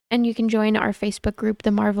 And you can join our Facebook group,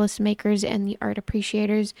 The Marvelous Makers and the Art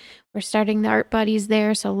Appreciators. We're starting the Art Buddies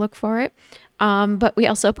there, so look for it. But we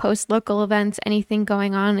also post local events, anything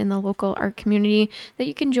going on in the local art community that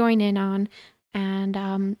you can join in on.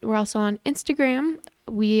 And we're also on Instagram.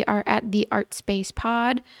 We are at the Art Space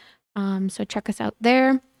Pod. So check us out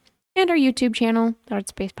there. And our YouTube channel, the Art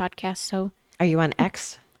Space Podcast. So Are you on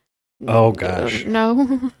X? Oh, gosh.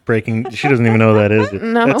 No. Breaking. She doesn't even know what that is.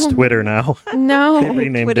 No. That's Twitter now. They No.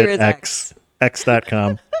 renamed Twitter it is X.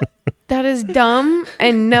 X.com. That is dumb.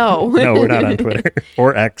 And no. No, we're not on Twitter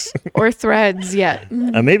or X. Or Threads yet.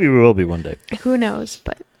 Maybe we will be one day. Who knows?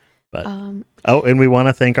 But But and we want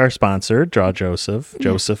to thank our sponsor, Draw Joseph.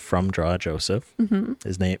 Joseph from Draw Joseph.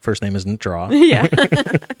 His first name isn't Draw. yeah.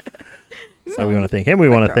 So we want to thank him. We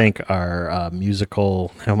want to thank our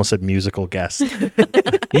musical, I almost said musical guest.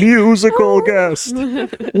 Musical guest.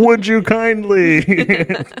 Would you kindly?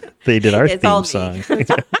 They did our It's all theme me. song.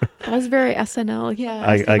 That was very SNL. Yeah.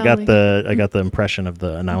 I got the impression of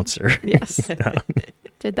the announcer. Yes.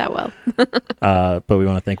 Did that well. But we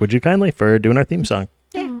want to thank Would You Kindly for doing our theme song.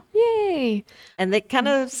 Oh, yay. And that kind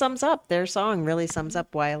of sums up, their song really sums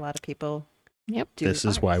up why a lot of people Yep. do This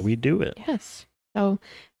is art. why we do it. Yes. So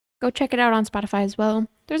go check it out on Spotify as well.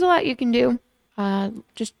 There's a lot you can do.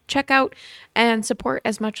 Just check out and support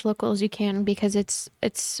as much local as you can, because it's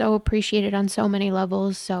so appreciated on so many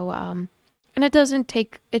levels. So and it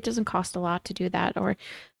doesn't cost a lot to do that, or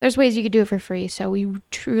there's ways you could do it for free. So we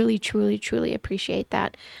truly, truly, truly appreciate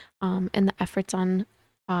that, and the efforts on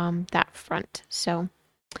that front. So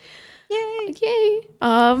Yay.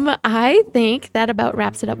 I think that about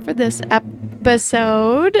wraps it up for this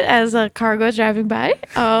episode as a car goes driving by.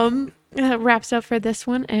 Wraps up for this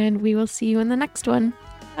one, and we will see you in the next one.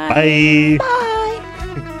 Bye.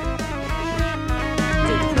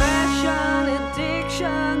 Depression,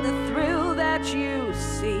 addiction, the thrill that you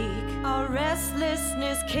seek. Our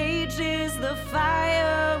restlessness cages the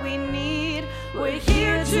fire we need. We're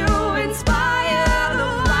here to inspire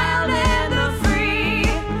the